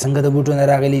وایې چې دا څنګه د بوټو نه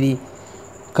راغلي دي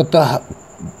که ته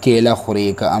کیله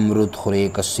خوري که امرود خوري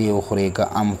که سیو خوري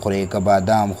که ام خوري که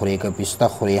بادام خوري که پسته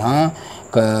خوري ها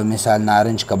که مثال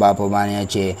نارنج کباب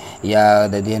باندې چې یا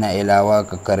د دې نه علاوه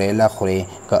که کریله خوري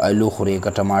که الو خوري که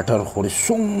ټماټر خوري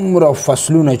څومره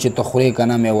فصلونه چې ته خوري که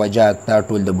نه میوجات دا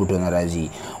ټول د بوټو نه راځي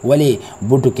ولې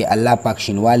بوټو کې الله پاک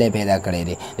شینوالی پیدا کړی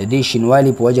دی د دې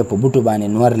شینوالي په وجه په بوټو باندې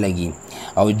نور لګي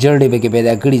او جړې پکې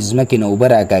پیدا کړي ځمکې نه اوبه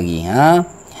راکاږي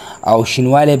ها او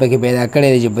شینوالی پکې پیدا کړی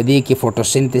دی چې په دې کې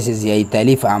فوټوسنتسس یا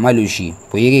تالیف عمل وشي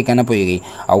پوهېږئ که نه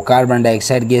پوهېږئ او کاربن ډای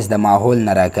اکساید ګیس د ماحول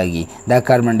نه راکاږي دا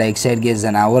کاربن ډای اکساید ګیس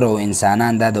ځناور او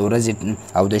انسانان دا د ورځې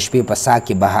او د شپې په سا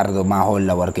کې بهر د ماحول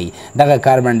له ورکوي دغه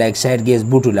کاربن ډای اکساید ګیس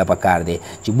بوټو له پکار دی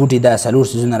چې بوټي دا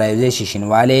څلور څیزونه رایوځای شي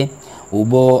شینوالی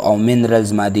اوبه او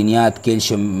منرلز معدنیات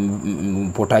کیلشیم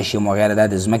پوټاشیم وغیره دا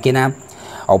د ځمکې نه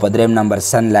او په دریم نمبر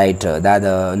سن لایټ دا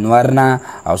د نور نه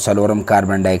او څلورم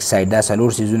کاربن ډای اکساید دا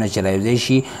څلور څیزونه چې رایوځای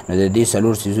شي نو د دې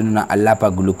څلور څیزونو نه الله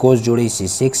پاک ګلوکوز جوړوي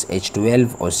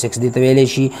C6H12 او 6 دې ته ویلی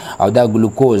شي او دا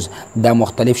ګلوکوز دا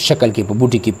مختلف شکل کې په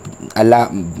بوټي کې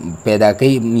الله پیدا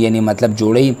کوي یعنی مطلب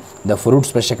جوړوي د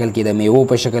فروټس په شکل کې د میوو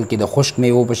په شکل کې د خشک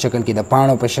میوو په شکل کې د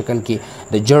پاڼو په شکل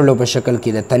کې د جړلو په شکل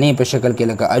کې د تنې په شکل کې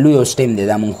لکه الو یو سټیم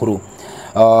دی دا مونږ خورو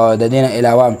د دې نه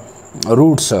علاوه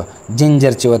روټس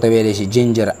جنجر چې ورته ویلی شي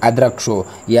جنجر ادرک شو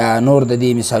یا نور د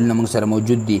دې مثالونه موږ سره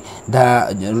موجود دي دا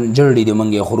جړډي دي موږ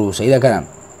یې خورو صحیح ده که نه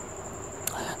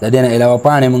د دې نه علاوه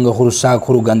پاڼې موږ خورو ساګ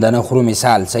خورو ګندنه خورو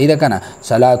مثال صحیح ده که نه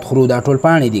سلاد خورو دا ټول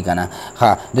پاڼې دي که نه ښه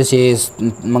داسې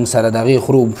موږ سره د هغې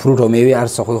خورو فروټ او میوې هر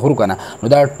څه خورو که نه نو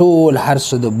دا ټول هر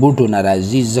څه د بوټو نه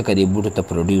راځي ځکه دې بوټو ته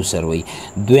پروډیوسر وایي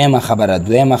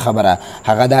دویمه خبره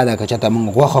هغه دا ده که چېرته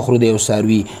موږ غوښه خورو د یو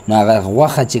څاروي نو هغه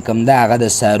غوښه چې کوم ده هغه د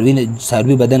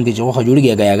څاروي بدن کې چې غوښه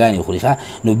جوړېږي ګیاګانې خوري ښه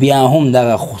نو بیا هم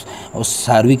دغه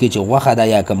څاروي کې چې غوښه ده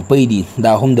یا کمپۍ دي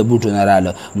دا هم د بوټو نه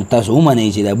راله نو تاسو ومنئ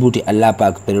چې دا بوټي الله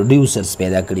پاک پروډیوسرز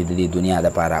پیدا کړي د دې دنیا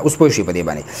دپاره اوس پوه شئ په دې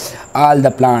باندې آل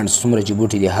د پلانټس څومره چې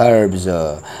بوټي دي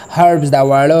هربز دا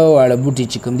واړه بوټي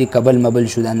چې کوم دي کبل مبل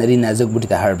شو دا نري نازک بوټي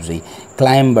ته هربز وایي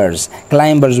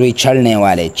کلایمبرز وایي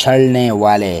چړنې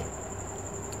والی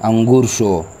انګور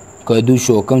شو کدو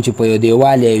شو کوم چې په یو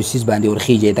دیوال یا یو څیز باندې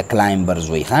ورخیږي ته کلایمبرز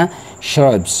وایي ښه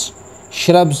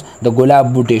شربز د ګلاب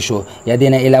بوټی شو یا دې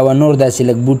نه علاوه نور داسې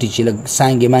لږ بوټي چې لږ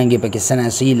سانګې مانګې پکې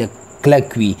سناسي لږ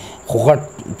کلک وي خو غټ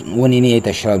ونې نه یې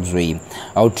ته شربز وایي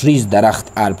او ټریز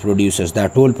درخت آر پروډیوسرز دا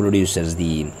ټول پروډیوسرز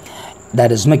دي دا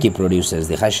د ځمکې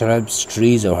پروډیوسرز دي ښه شربز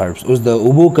ټریز او هربز اوس د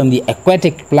اوبو کوم دي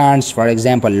اکواټیک پلانټس فار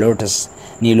ایگزامپل لوټس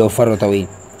نیلوفر ورته وایي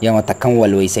یا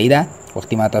متکمول وایي صحیح ده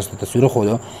وختي ما تاسو ته تصویر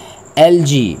ښودو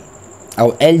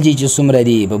الجی چې څومره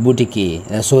دي په بوټي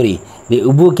کې سوري د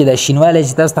اوبو کې د شینوالی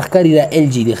چې تاسو ته ښکاري دا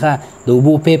الجی دي ښه د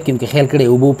اوبو پیپ کې هم خیال کړی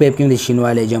اوبو پیپ کې هم د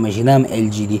شینوالی جمع شي دا هم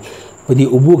الجی دي په دې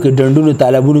اوبو کې ډنډونو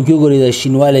تالابونو کې وګورئ د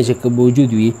شینوالی چې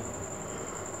موجود وي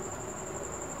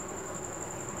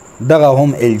دغه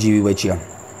هم الجی وي بچیه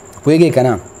پوهېږئ که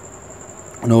نه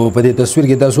نو په دې تصویر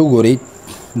کې تاسو وګورئ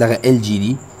دغه الجی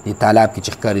دي د تالاب کې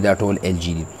چې ښکاري دا ټول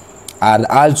الجی دي are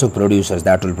also producers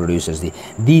دا ټول producers دي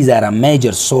these are a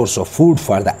major source of food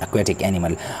for the aquatic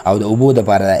animal او د اوبو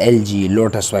دپاره د الجی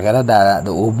لوټس وغیره دا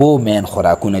د اوبو مین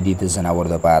خوراکونه دي د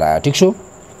ځناور دپاره ټیک شو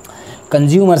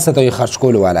کنزیومر څه ته وایي خرڅ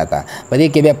کولو والا ته په دې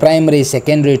کې بیا پرایمري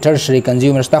سیکنډري ټرشري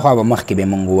کنزیومر شته خو به مخکې به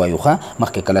موږ ووایو ښه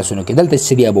مخکې کلاسونو کې دلته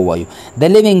څه بیا به ووایو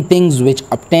د living things which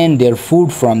obtain their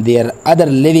food from their other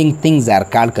living things are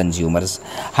called consumers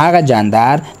هغه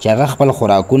جاندار چې هغه خپل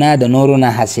خوراکونه د نورو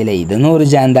نه حاصلوي د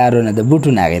نورو جاندارو نه د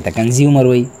بوټو نه هغې ته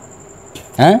کنزیومر وایي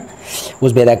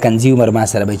اوس بیا دا کنزیومر ما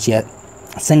سره بچیه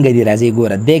څنګه دي راځي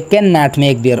ګوره they cannot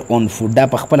make their own food دا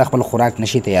په خپل خوراک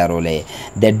نشي تیارولی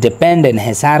they depend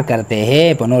انحصار کرتے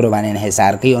ہیں په نورو باندې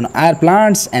انحصار کوي on our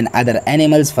plants and other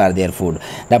animals for their food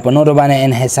دا په نورو باندې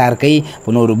انحصار کوي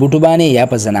په نورو بوټو باندې یا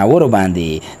په ځناورو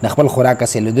باندې د خپل خوراک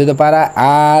حاصلېدو دپاره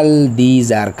all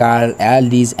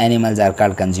these animals are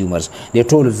called consumers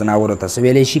د ټولو ځناورو ته څه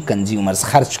ویلی شي consumers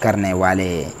خرچ کرنے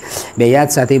والے بیا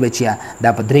یاد ساتئ بچیا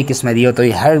دا په درې قسمه دي یو ته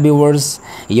وایي herbivores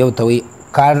یو ته وایي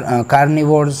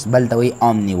carnivores بل ته وایي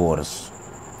omnivores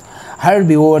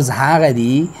herbivores هغه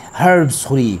دي herbs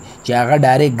خوري چې هغه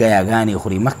ډایرکټ ګیاګانې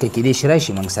خوري مخکې کیدای شي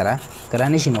راشي موږ سره که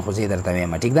رانه شي نو خو زه یې درته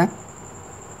وایم ټیک ده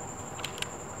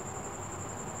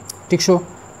ټیک شو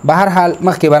به هر حال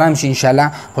مخکې به رام شي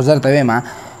انشاءالله خو زه درته وایم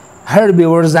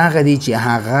herbivores هغه دي چې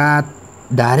هغه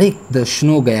ډایرکټ د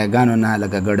شنو ګیاګانو نه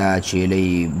لکه ګډه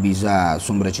چیلۍ بیزه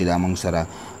څومره چې دا موږ سره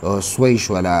سوی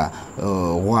شوله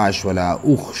غوا شوله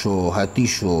اوښ شو هاتي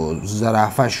شو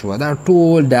زرافه شوه دا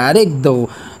ټول ډایرکټ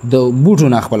د بوټو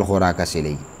نه خپل خوراک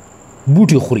حاصلوي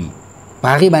بوټي خوري په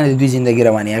هغې باندې د دوی زندګي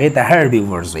رواني هغې ته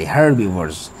herbivores وایي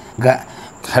herbivores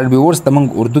هربیورس ته موږ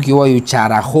اردو کې وایو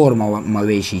چاراخور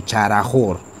مویشي.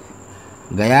 چاراخور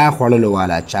ګیا خوړلو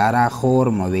والا، چاراخور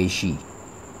مویشي.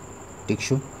 ټیک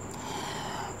شو.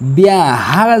 بیا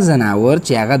هغه ځناور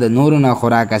چې هغه د نورو نه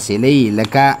خوراک حاصلوي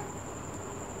لکه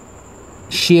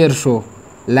شیر شو،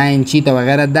 لاین چیته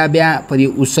وغیره، دا بیا په دې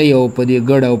اوسۍ او په دې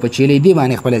ګډ او په چیلۍ دې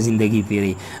باندې خپله زندګي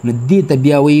تېروي. نو دې ته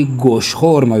بیا وایي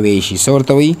ګوشتخور مویشي. څه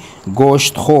ورته وایي؟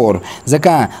 ګوشتخور.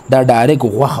 ځکه دا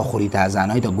ډایرکټ غوښه خوري تازه،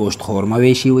 نو ته ګوشتخور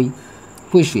مویشي وایي.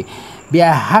 پوه شوې؟ بیا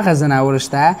هغه ځناور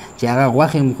شته چې هغه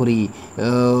غوښې هم خوري،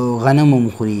 غنم هم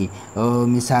خوري،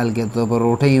 مثال کې ته په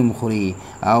روټۍ هم خوري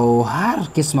او هر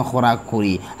قسمه خوراک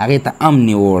خوري. هغې ته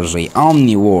امنیورز وایي.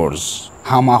 امنیورز.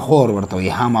 هاماخور ورته وایي.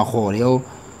 هاماخور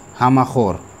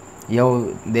هاماخور یو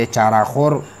د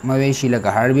چاراخور مویشي لکه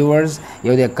هربیورز،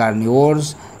 یو د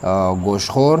کارنیورز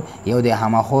ګوشتخور، یو د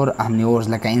هاماخور امنیورز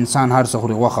لکه انسان هر څه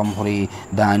خوري، غوښه هم خوري،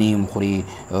 دانې هم خوري،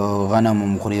 غنم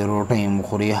هم خوري، روټۍ هم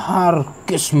خوري، هر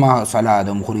قسمه سلاد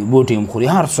هم خوري، بوټي هم خوري،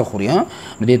 هر څه خوري.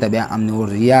 نو دې ته بیا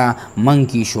امنیورز یا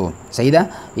منکي شو، صحیح ده،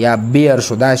 یا بیر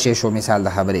شو، دا شی شو مثال د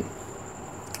خبرې.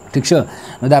 ٹھیک شو.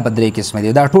 نو دا په درې قسمه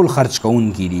دي، دا ټول خرچ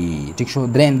کوونکي دي. ټیک شو.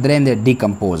 دریم دی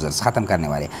ډیکمپوزرز، ختم کرنے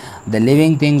والے. the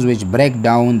living things which break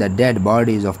down the dead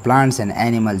bodies of plants and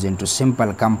animals into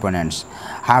simple components.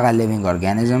 هغه living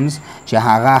organisms چې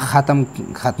هغه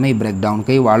ختمي break down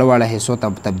کوي، واړه واړه حصو ته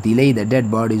تبدیلي the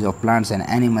dead bodies of plants and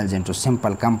animals into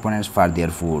simple components for their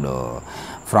food.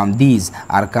 From these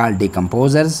are called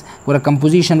decomposers. पूरा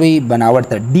composition वही बनावट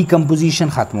था, decomposition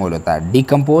ख़त्म हो जाता है,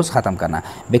 decompose ख़त्म करना.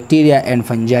 Bacteria and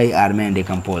fungi are main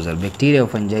decomposer. Bacteria और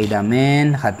fungi दा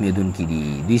main ख़त्म दुन की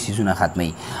दी चीज़ों ख़त्म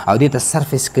ही. और देता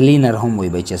surface cleaner हम वही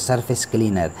बच्चे surface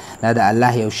cleaner. लादा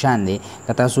अल्लाह ये उशान दे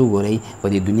कता सु गोरे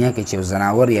पदी दुनिया के चीज़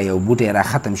जनावर या बूटे रा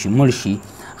ख़त्म शी मर्शी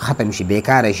ختم شي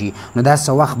بیکاره شي، نو دا څه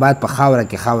وخت بعد په خاوره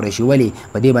کې خاوره شي. ولې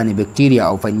په دې باندې بکټیریا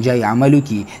او فنجای عمل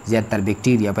وکړي، زیاتره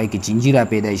بکټیریا پای کې چینجي را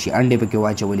پیدا شي، انډې پکې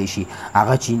واچولی شي،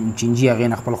 هغه چینجي هغې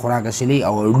نه خپل خوراک حاصلوي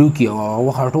او هډوکي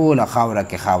او غوښه ټوله خاوره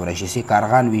کې خاوره شي، سي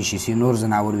کارغان ویشي، سي نور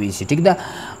ځناور ویشي. ټیک ده.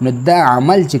 نو دا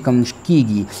عمل چې کوم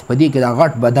کېږي په دې کې د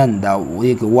غټ بدن دا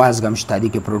دې کې وازګ هم شته، دې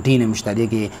کې پروټین هم شته، دې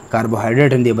کې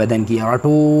کاربوهایډریټ هم دې بدن کې، هغه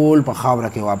ټول په خاوره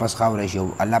کې واپس خاوره شي.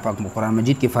 الله پاک قرآن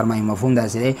مجید کې فرمایي مفهوم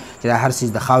داسې دی چې دا هر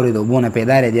څیز د خاورې د اوبو نه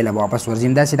پیدا دی، دې له واپس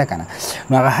ورځي، داسې ده که نه.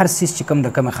 نو هغه هر څیز چې کوم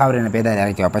د کومې خاورې نه پیدا دی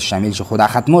هغې کې واپس شامل شي. خو دا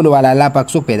ختمولو والا الله پاک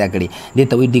څوک پیدا کړي؟ دې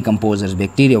ته وایي ډیکمپوزرز،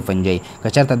 بکټیریا او فنجي. که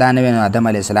چېرته دا نه وی نو آدم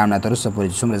علیه السلام نه تر اوسه پورې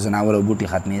چې څومره ځناور او بوټي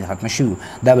ختم شوي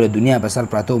دا به د دنیا په سر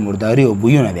پراته مرداري او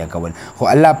بویونه بیا کول. خو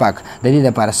الله پاک د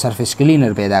دې دپاره سرفیس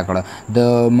کلینر پیدا کړه،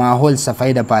 د ماحول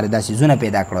صفایي دپاره دا څیزونه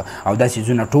پیدا کړه او دا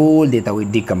څیزونه ټول دې ته وایي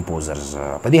ډیکمپوزرز.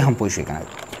 په دې هم پوه شوي که نه؟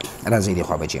 راځئ دې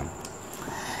خوا بچیان.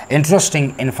 interesting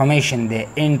information دی،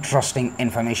 interesting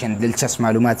information، دلچسپ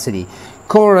معلومات څه دي؟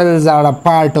 corals are a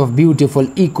part of beautiful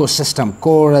ecosystem.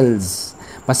 corals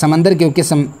په سمندر کې یو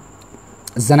قسم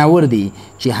ځناور دی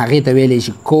چې هغې ته ویلی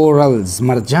شي corals.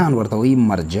 مرجان ورته وایي،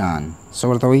 مرجان. څه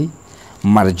ورته وایي؟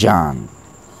 مرجان.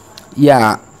 یا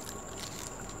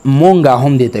مونګا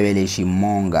هم دې ته ویلی شي،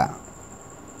 مونګا،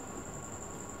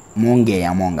 مونګې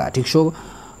یا مونګا. ټیک شو.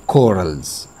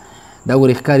 corals دا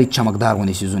ورې ښکاري چمکدار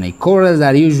غوندې څیزونه. corals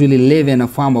are usually live in a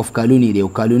form of colony. دی یو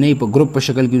کالونۍ په ګروپ په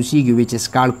شکل کې اوسېږي which is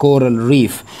called coral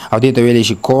reef او دې ته ویلی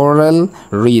شي coral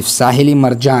reef. ساحلي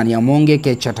مرجان یا مونګې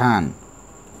کې چټان،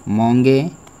 مونګې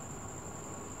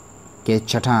کې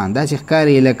چټان داسې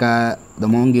ښکاري لکه د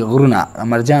مونګې غرونه،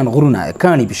 مرجان غرونه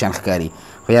کاڼي په شان ښکاري.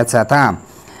 خو یاد ساته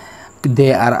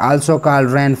they are also called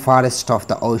rain forest of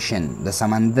the ocean. د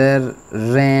سمندر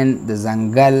رین، د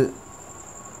ځنګل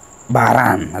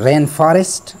باران، رین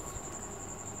فارسٹ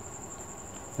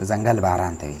ځنګل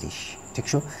باران ته ویلی شي. ٹھیک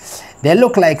شو. they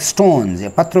look like stones،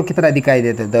 پتھروں کی طرح دکھائی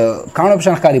دیتے، د کاڼو په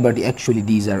شان ښکاري but actually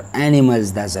these are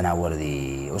animals. دا ځناور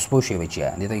دي. اوس پوه شوې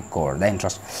بچیا، دې ته کور دا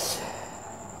انټرست.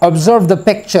 observe the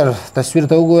picture، تصویر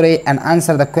ته وګورئ and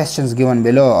answer the questions given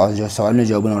below، او جو سوالونو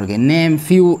جوابونه ورکړئ. name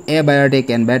few abiotic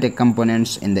and biotic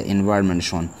components in the environment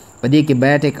shown. په دې کې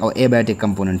بایوټیک او ایبایوټیک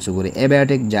کمپوننټس وګورئ.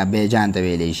 ایبایوټیک بیجان ته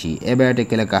ویلی شي.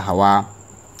 ایبایوټیک لکه هوا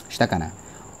شته که نه،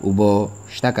 اوبه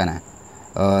شته که نه،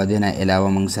 دې نه علاوه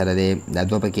موږ سره دی دا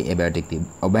دوه پکې ایبایوټیک دي.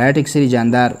 او بایوټیک سری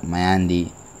جاندار میان دي،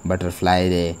 بټرفلای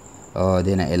دی،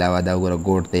 دې نه علاوه دا وګوره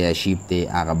ګوټ دی یا شیپ دی،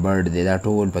 هغه برډ دی، دا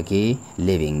ټول پکې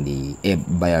لیوینګ دي،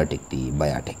 بایوټیک دي،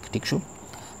 بایوټیک. ټیک شو.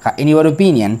 in your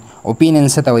opinion، opinion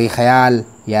څه ته وایي؟ خیال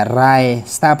یا رای.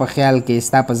 ستا په خیال کې،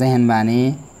 ستا په ذهن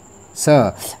باندې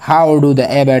So, how do the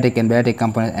abiotic and biotic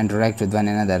components interact with one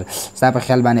another؟ ستا په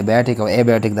خیال باندې بایوټیک او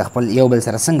ایبایوټیک د خپل یو بل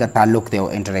سره څنګه تعلق دی او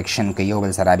انټریکشن کوي، یو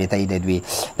بل سره رابطه یې د دوی.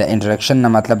 د انټریکشن نه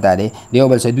مطلب دا دی د یو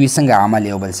بل سره دوی څنګه عمل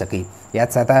یو بل سره کوي. یاد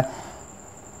ساته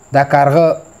دا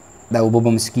کارغه دا اوبه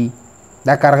به څکي،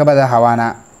 دا کارغه به د هوا نه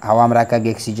هوا هم راکاږي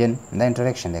اکسیجن دا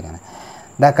انټراکشن دی که نه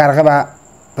دا کارغه به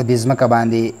په دې ځمکه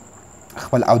باندې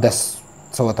خپل اودس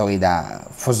څه ورته وایي دا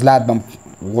فضلات به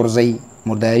غورځوي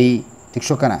مرداري ټیک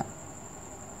شو که نه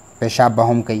پیشاب به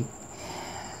هم کوي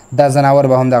دا ځناور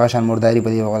به هم دغه شان مرداري په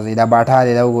دې وغورځوي دا باټا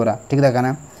دی دا وګوره ټیک ده که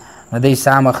نه نو دوی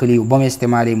ساه هم اخلي اوبه هم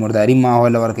استعمالوي مرداري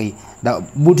ماحول ورکوي دا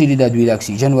بوټي دي دا دوی د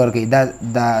اکسیجن ورکوي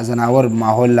دا ځناور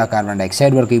ماحول له کاربن ډای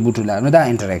اکساید ورکوي بوټو له نو دا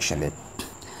انټراکشن دی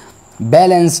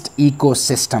بیلنسډ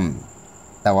ایکوسیسټم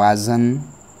توازن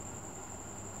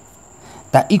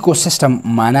دا ایکوسیسټم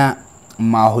معنا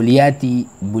ماحولیاتی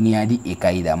بنیادی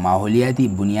اکائی ده ماحولیاتی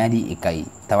بنیادی اکائی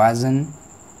توازن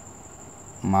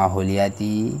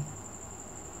ماحولیاتی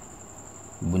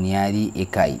بنیادی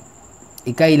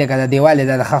اکائی لکه دا دیواله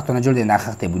دا د خښتو نه جوړ دی دا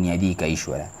خښت بنیادي اکائی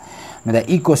شوله نو د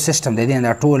ایکو سیسټم د دې نه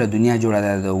دا ټوله دنیا جوړه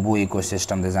ده د اوبو ایکو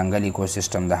سیسټم د ځنګل ایکو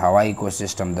سیسټم د هوا ایکو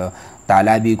سیسټم د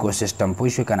تالاب ایکو سیسټم پوه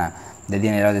شوې که نه د دې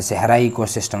نه د صحرا ایکو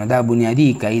سیسټم دا بنیادي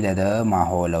اکائی ده د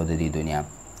ماحول او د دې دنیا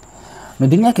نو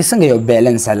دنیا کې څنګه یو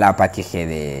بیلنس الله پاک ایښی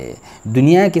دی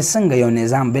دنیا کې څنګه یو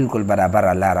نظام بالکل برابر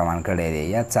الله روان کړی دی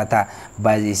یاد ساته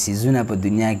بعضې څیزونه په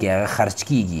دنیا کې هغه خرچ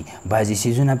کیږي بعضې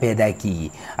څیزونه پیدا کیږي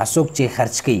څوک چې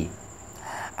خرچ کوي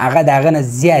هغه د هغه نه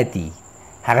زیاتي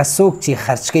هغه څوک چې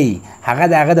خرچ کوي هغه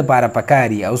د هغه دپاره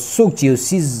پکاري او څوک چې یو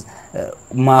څیز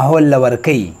ماحول له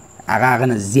ورکوي هغه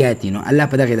نه زیاتي نو الله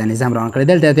په دغې دا نظام روان کړی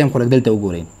دلته ته هم خو لږ دلته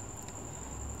وګورئ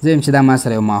زه یم چې دا ما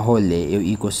سره یو ماحول دی یو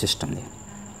ایکو سیسټم دی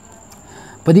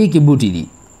په دې کې بوټي دي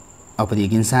او په دې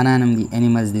کې انسانان هم دي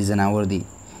انیملز دي ځناور دي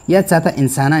یاد ساته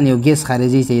انسانان یو ګیس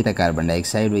خارجوي چې ته کاربن ډای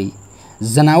اکساید وایي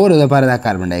ځناورو دپاره دا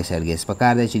کاربن ډای اکساید ګیس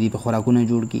پکار دی چې دوی په خوراکونه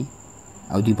جوړ کړي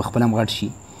او دوی په خپله هم غټ شي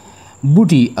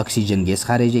بوټي اکسیجن ګیس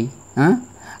خارجوي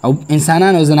او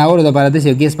انسانان او ځناورو دپاره داسې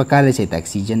یو ګیس پکار دی چې ته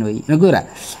اکسیجن وایي نو ګوره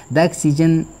دا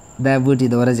اکسیجن دا بوټي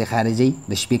د ورځې خارجوي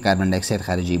د شپې کاربن ډای اکساید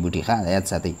خارجوي بوټي ښه یاد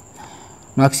ساتئ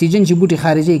نو اکسیجن چې بوټي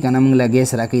خارجوي که نه موږ له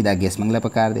ګیس راکوي دا ګیس موږ له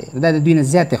پکار دی دا د دوی نه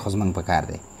زیات دی خو زموږ پکار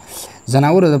دی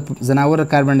ځناورو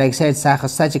کاربن ډای اکساید ساه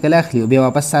اخسته چې کله اخلي او بیا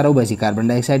واپس ساه راوباسي کاربن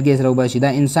ډای اکساید ګیس راوباسي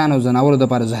دا انسان او ځناورو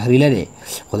دپاره زهریله دی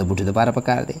خو د بوټو دپاره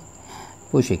پکار دی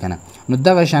پوه شوې که نه نو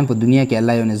دغه شان په دنیا کې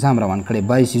الله یو نظام روان کړی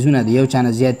بعضې څیزونه د یو چا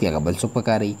نه زیات دي هغه بل څوک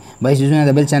پکاروي بعضې څیزونه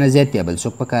د بل چا نه زیات دي بل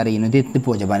څوک پکاروي نو دې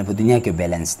په وجه باندې په دنیا کې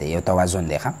بیلنس دی یو توازن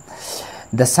دی ښه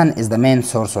د سن از د مین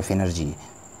سورس آف انرژي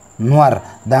نور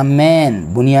دا مین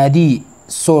بنیادی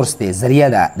سورس دی ذریعه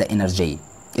ده د انرژي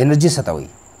انرژي څه ته وایي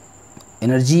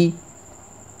انرژي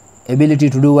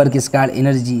ability to do work is called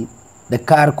energy د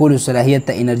کار کولو صلاحیت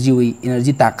ته انرژي وایي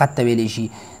انرژي طاقت ته ویلی شي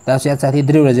تاسو یاد ساتئ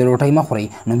 3 ورځې روټۍ مه خورئ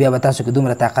نو بیا به تاسو کې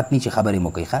دومره طاقت نه چې خبرې مو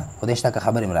کوي ښه خدای شته که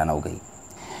خبرې م رانه وکوي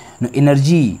نو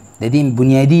انرژي د دې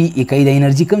بنیادي اکائی د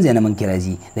انرژي کوم ځای نه موږ کې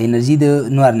راځي د انرژي د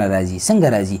نور نه راځي څنګه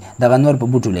راځي دغه نور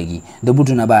په بوټو لګي د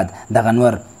بوټو نه بعد دغه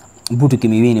نور بوټو کې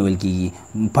میوې نیول کېږي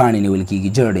پاڼې نیول کېږي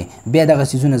جړې بیا دغه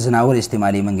څیزونه ځناور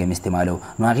استعمالوي موږ هم استعمالو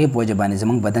نو هغې په وجه باندې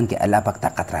زموږ بدن کې الله پاک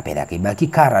طاقت را پیدا کوي باقي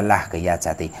کار الله کوي یاد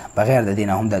ساتئ بغیر د دې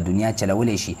نه هم دا دنیا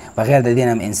چلولی شي بغیر د دې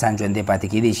نه هم انسان ژوندی پاتې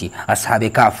کېدی شي اصحاب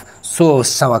کاف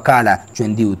 100 کاله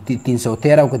ژوندي وو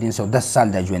 313 او که 310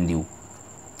 سال دا ژوندي وو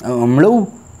مړه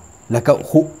لکه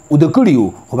خو اوده کړي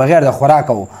وو خو بغیر د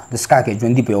خوراک او د څښاک یې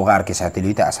ژوندي په یو غار کې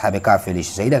ساتلي ته اصحاب کاف ویلی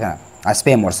شي صحیح ده که نه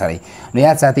اسپیم ورسره نو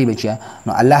یاد ساتئ بچیه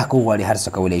نو الله که وغواړي هر څه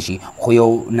کولی شي خو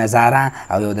یو نظاره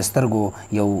او یو د سترګو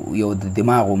یو د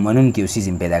دماغو منونکي یو څیز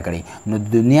پیدا کړی نو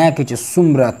دنیا کې چې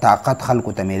څومره طاقت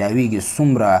خلکو ته میلاویږي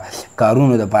څومره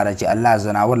کارونو دپاره چې الله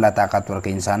ځناور له طاقت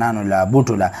ورکوي انسانانو له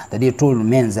بوټو له د دې ټول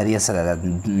مین ذریعه څه ده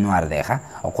نور دی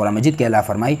ښه او قرآن مجید کې الله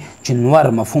فرمایي چې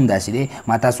نور مفهوم داسې دی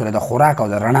ما تاسو له د خوراک او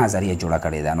د رڼا ذریعه جوړه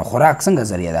کړې ده نو خوراک څنګه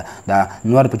ذریعه ده دا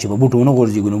نور په چې په بوټو ونه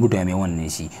غورځېږو نو بوټی یې ونه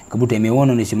نیسي که بوټی یې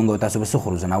ونه نیسي موږ تاسو به څه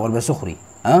خورو ځناور به څه خوري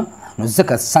نو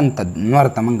ځکه سن ته نور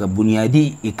ته موږ بنیادي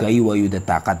اکائی وایو د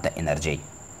طاقت د انرژۍ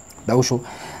دا وشو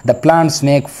د پلانټس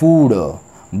میک فوډ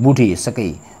بوټي څه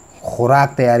کوي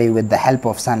خوراک تیاری with the help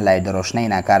of sunlight د روشنۍ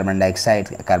نه کاربن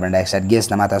ډای اکساید ګیس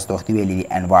نه ما تاسو ته وختي ویلي دي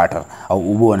and water او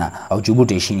اوبو نه او چې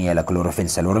بوټي شیني یا کلوروفیل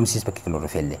څلورم څیز پکې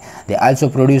کلوروفیل دی they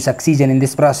also produce oxygen in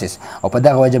this process او په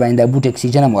دغه وجه باندې دا بوټي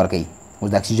اکسیجن هم ورکوي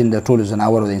اوس د اکسیجن د ټولو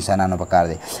ځناورو د انسانانو په کار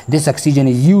دی this oxygen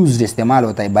is used استعمال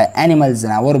ہوتا ہے by animals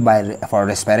ځناور for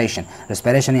respiration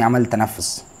respiration یې عمل تنفس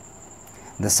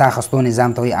د ساه اخیستو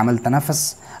نظام ته وایي عمل تنفس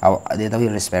او دې ته وایي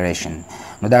respiration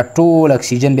نو دا ټول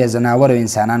اکسیجن بیا ځناور او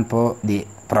انسانان په دې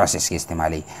پروسس کې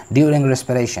استعمالوي during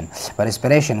respiration په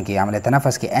respiration کې عمل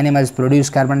تنفس کې animals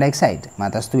produce carbon dioxide ما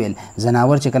تاسو ویل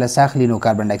ځناور چې کله ساه اخلي نو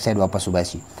کاربن ډای اکساید واپس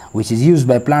وباسي which is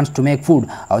used by plants to make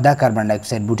food او دا کاربن ډای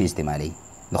اکساید بوټي استعمالوي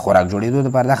د خوراک جوړېدو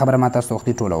دپاره دا خبره ما تاسو ته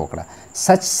وختي ټوله وکړه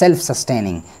such self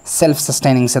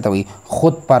sustaining څه ته وایي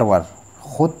خود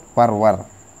پرور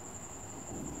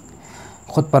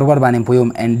خود پرور باندې پویم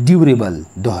انډیوریبل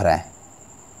دوهره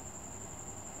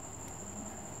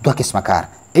دوه قسمه کار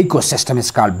ایکوسیستم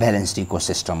از کال بیلنسډ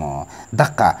ایکوسیستم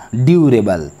دغه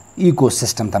ډیوریبل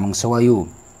ایکوسیستم ته موږ څه وایو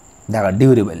دغه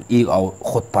ډیوریبل او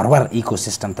خود پرور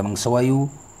ایکوسیستم ته موږ څه وایو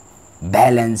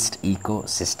بیلنسډ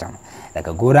ایکوسیستم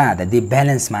لکه ګوره د دې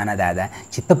بیلنس معنی دا ده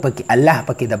چې ته پکې الله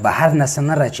پکې د بهر نه څه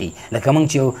نه راچوي لکه موږ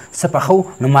چې یو څه پخو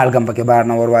نو مالګه هم پکې بهر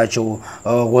نه ور واچوو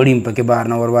غوړي هم پکې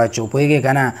بهر نه ور واچوو پوهېږې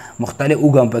که نه مختلف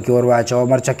اوږه هم پکې ور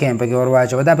واچوو مرچکې هم پکې ور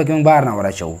واچوو دا پکې موږ بهر نه ور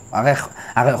اچوو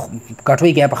هغه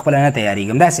کټوۍ کې پخپله نه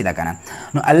تیارېږم داسې ده که نه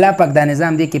نو الله پاک دا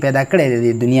نظام دې کې پیدا کړی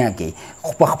دی د دنیا کې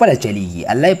خو پخپله چلیږي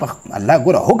الله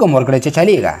ګوره حکم ورکړی چې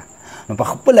چلیږه نو په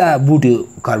خپله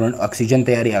بوټي کاربن اکسیجن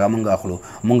تیاري هغه موږ اخلو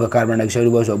موږ کاربن ډای اکساید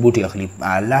وباسو بوټي اخلي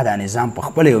الله دا نظام په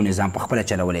خپله یو نظام په خپله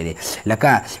چلولی دی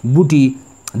لکه بوټي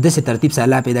داسې ترتیب سره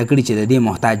الله پیدا کړي چې د دې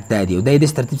محتاج دا دی او دا یې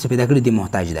داسې ترتیب سره پیدا کړي دی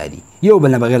محتاج دا دی یو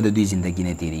بل نه بغیر د دوی زندګي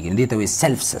نه تېرېږي نو دې ته وایي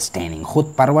سیلف سسټینینګ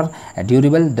خود پرور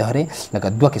ډیوریبل دوهرې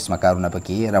لکه دوه قسمه کارونه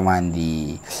پکې روان دي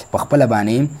په خپله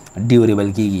باندې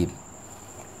ډیوریبل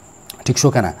کېږي ټیک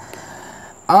شو که نه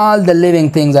all the living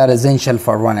things are essential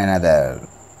for one another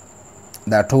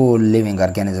دا ټول لیوینګ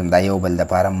ارګانیزم دا یو بل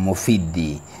دپاره مفید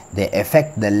دي they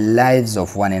affect the lives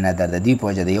of one another د دوی په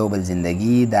وجه د یو بل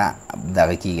زندګي دا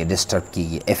دغه کېږي ډسټرب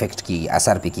کېږي افیکټ کېږي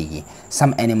اثر پې کېږي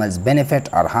some animals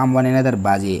benefit or harm one another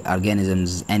بعضې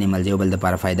ارګانیزمز انیملز یو بل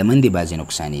دپاره فایدهمند دي بعضې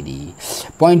نقصاني دي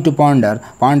point to ponder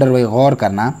وایي غور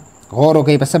کرنا غور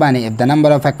وکوئ په څه باندې if the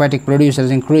number of aquatic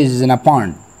producers increases in a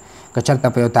pond که چېرته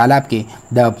په یو تالاب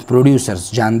کې د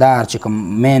پروډیوسرز جاندار چې کوم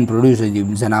مین پروډیوسر دي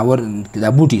ځناور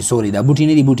دا بوټي سوري دا بوټي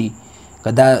نه دي بوټي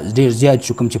که دا ډېر زیات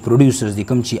شو کوم چې پروډیوسرز دي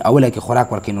کوم چې اوله کې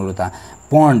خوراک ورکوي نورو ته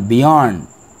پونډ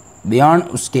بیانډ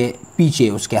اس کے پیچھے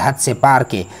اس کے حد سے پار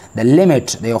کې د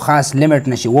لیمټ د یو خاص لیمټ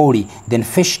نه چې ووړي then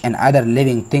fish and other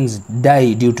living things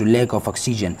die due to lack of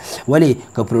oxygen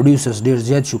ولې که پروډیوسرز ډېر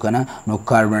زیات شو که نه نو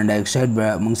کاربن ډای اکساید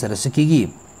به موږ سره څه کېږي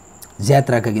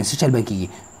زیات راکږي څه چل به کېږي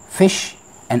fish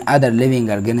and other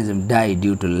living organisms die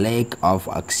due to lack of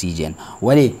oxygen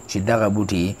ولی چې دغه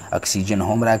بوټي اکسیجن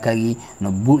هم راکاږي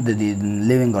نو د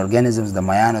living organisms د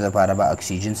میانو دپاره به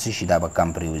اکسیجن څه شي دا به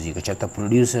کم پرېوځي که چېرته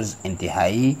پروډیوسرز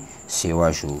انتهایي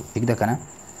سیوا شو ټیک ده که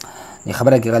نه دې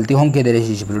خبره کې غلطي هم کېدلی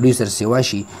شي چې پروډیوسر سیوا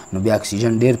شي نو بیا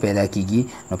اکسیجن ډېر پیدا کېږي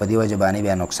نو په دې وجه باندې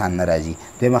بیا نقصان نه راځي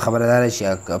دویمه خبره دا ده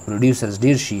چې پروډیوسرز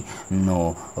ډېر شي نو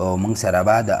موږ سره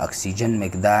به د اکسیجن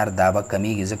مقدار دا به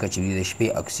کمیږي ځکه چې د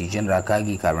شپې اکسیجن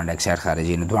راکاږي کاربن ډای اکساید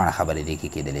خارجوي نو دواړه خبرې دې کې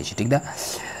کېدلی شي ټیک ده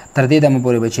تر دې دمه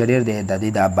پورې بچی ډېر دی د دې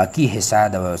دا باقي حصه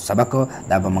د سبق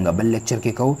دا به موږ بل لیکچر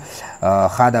کې کوو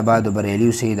ښه د بعد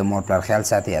بریالي اوسئ د مور پلار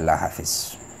خیال ساتئ الله حافظ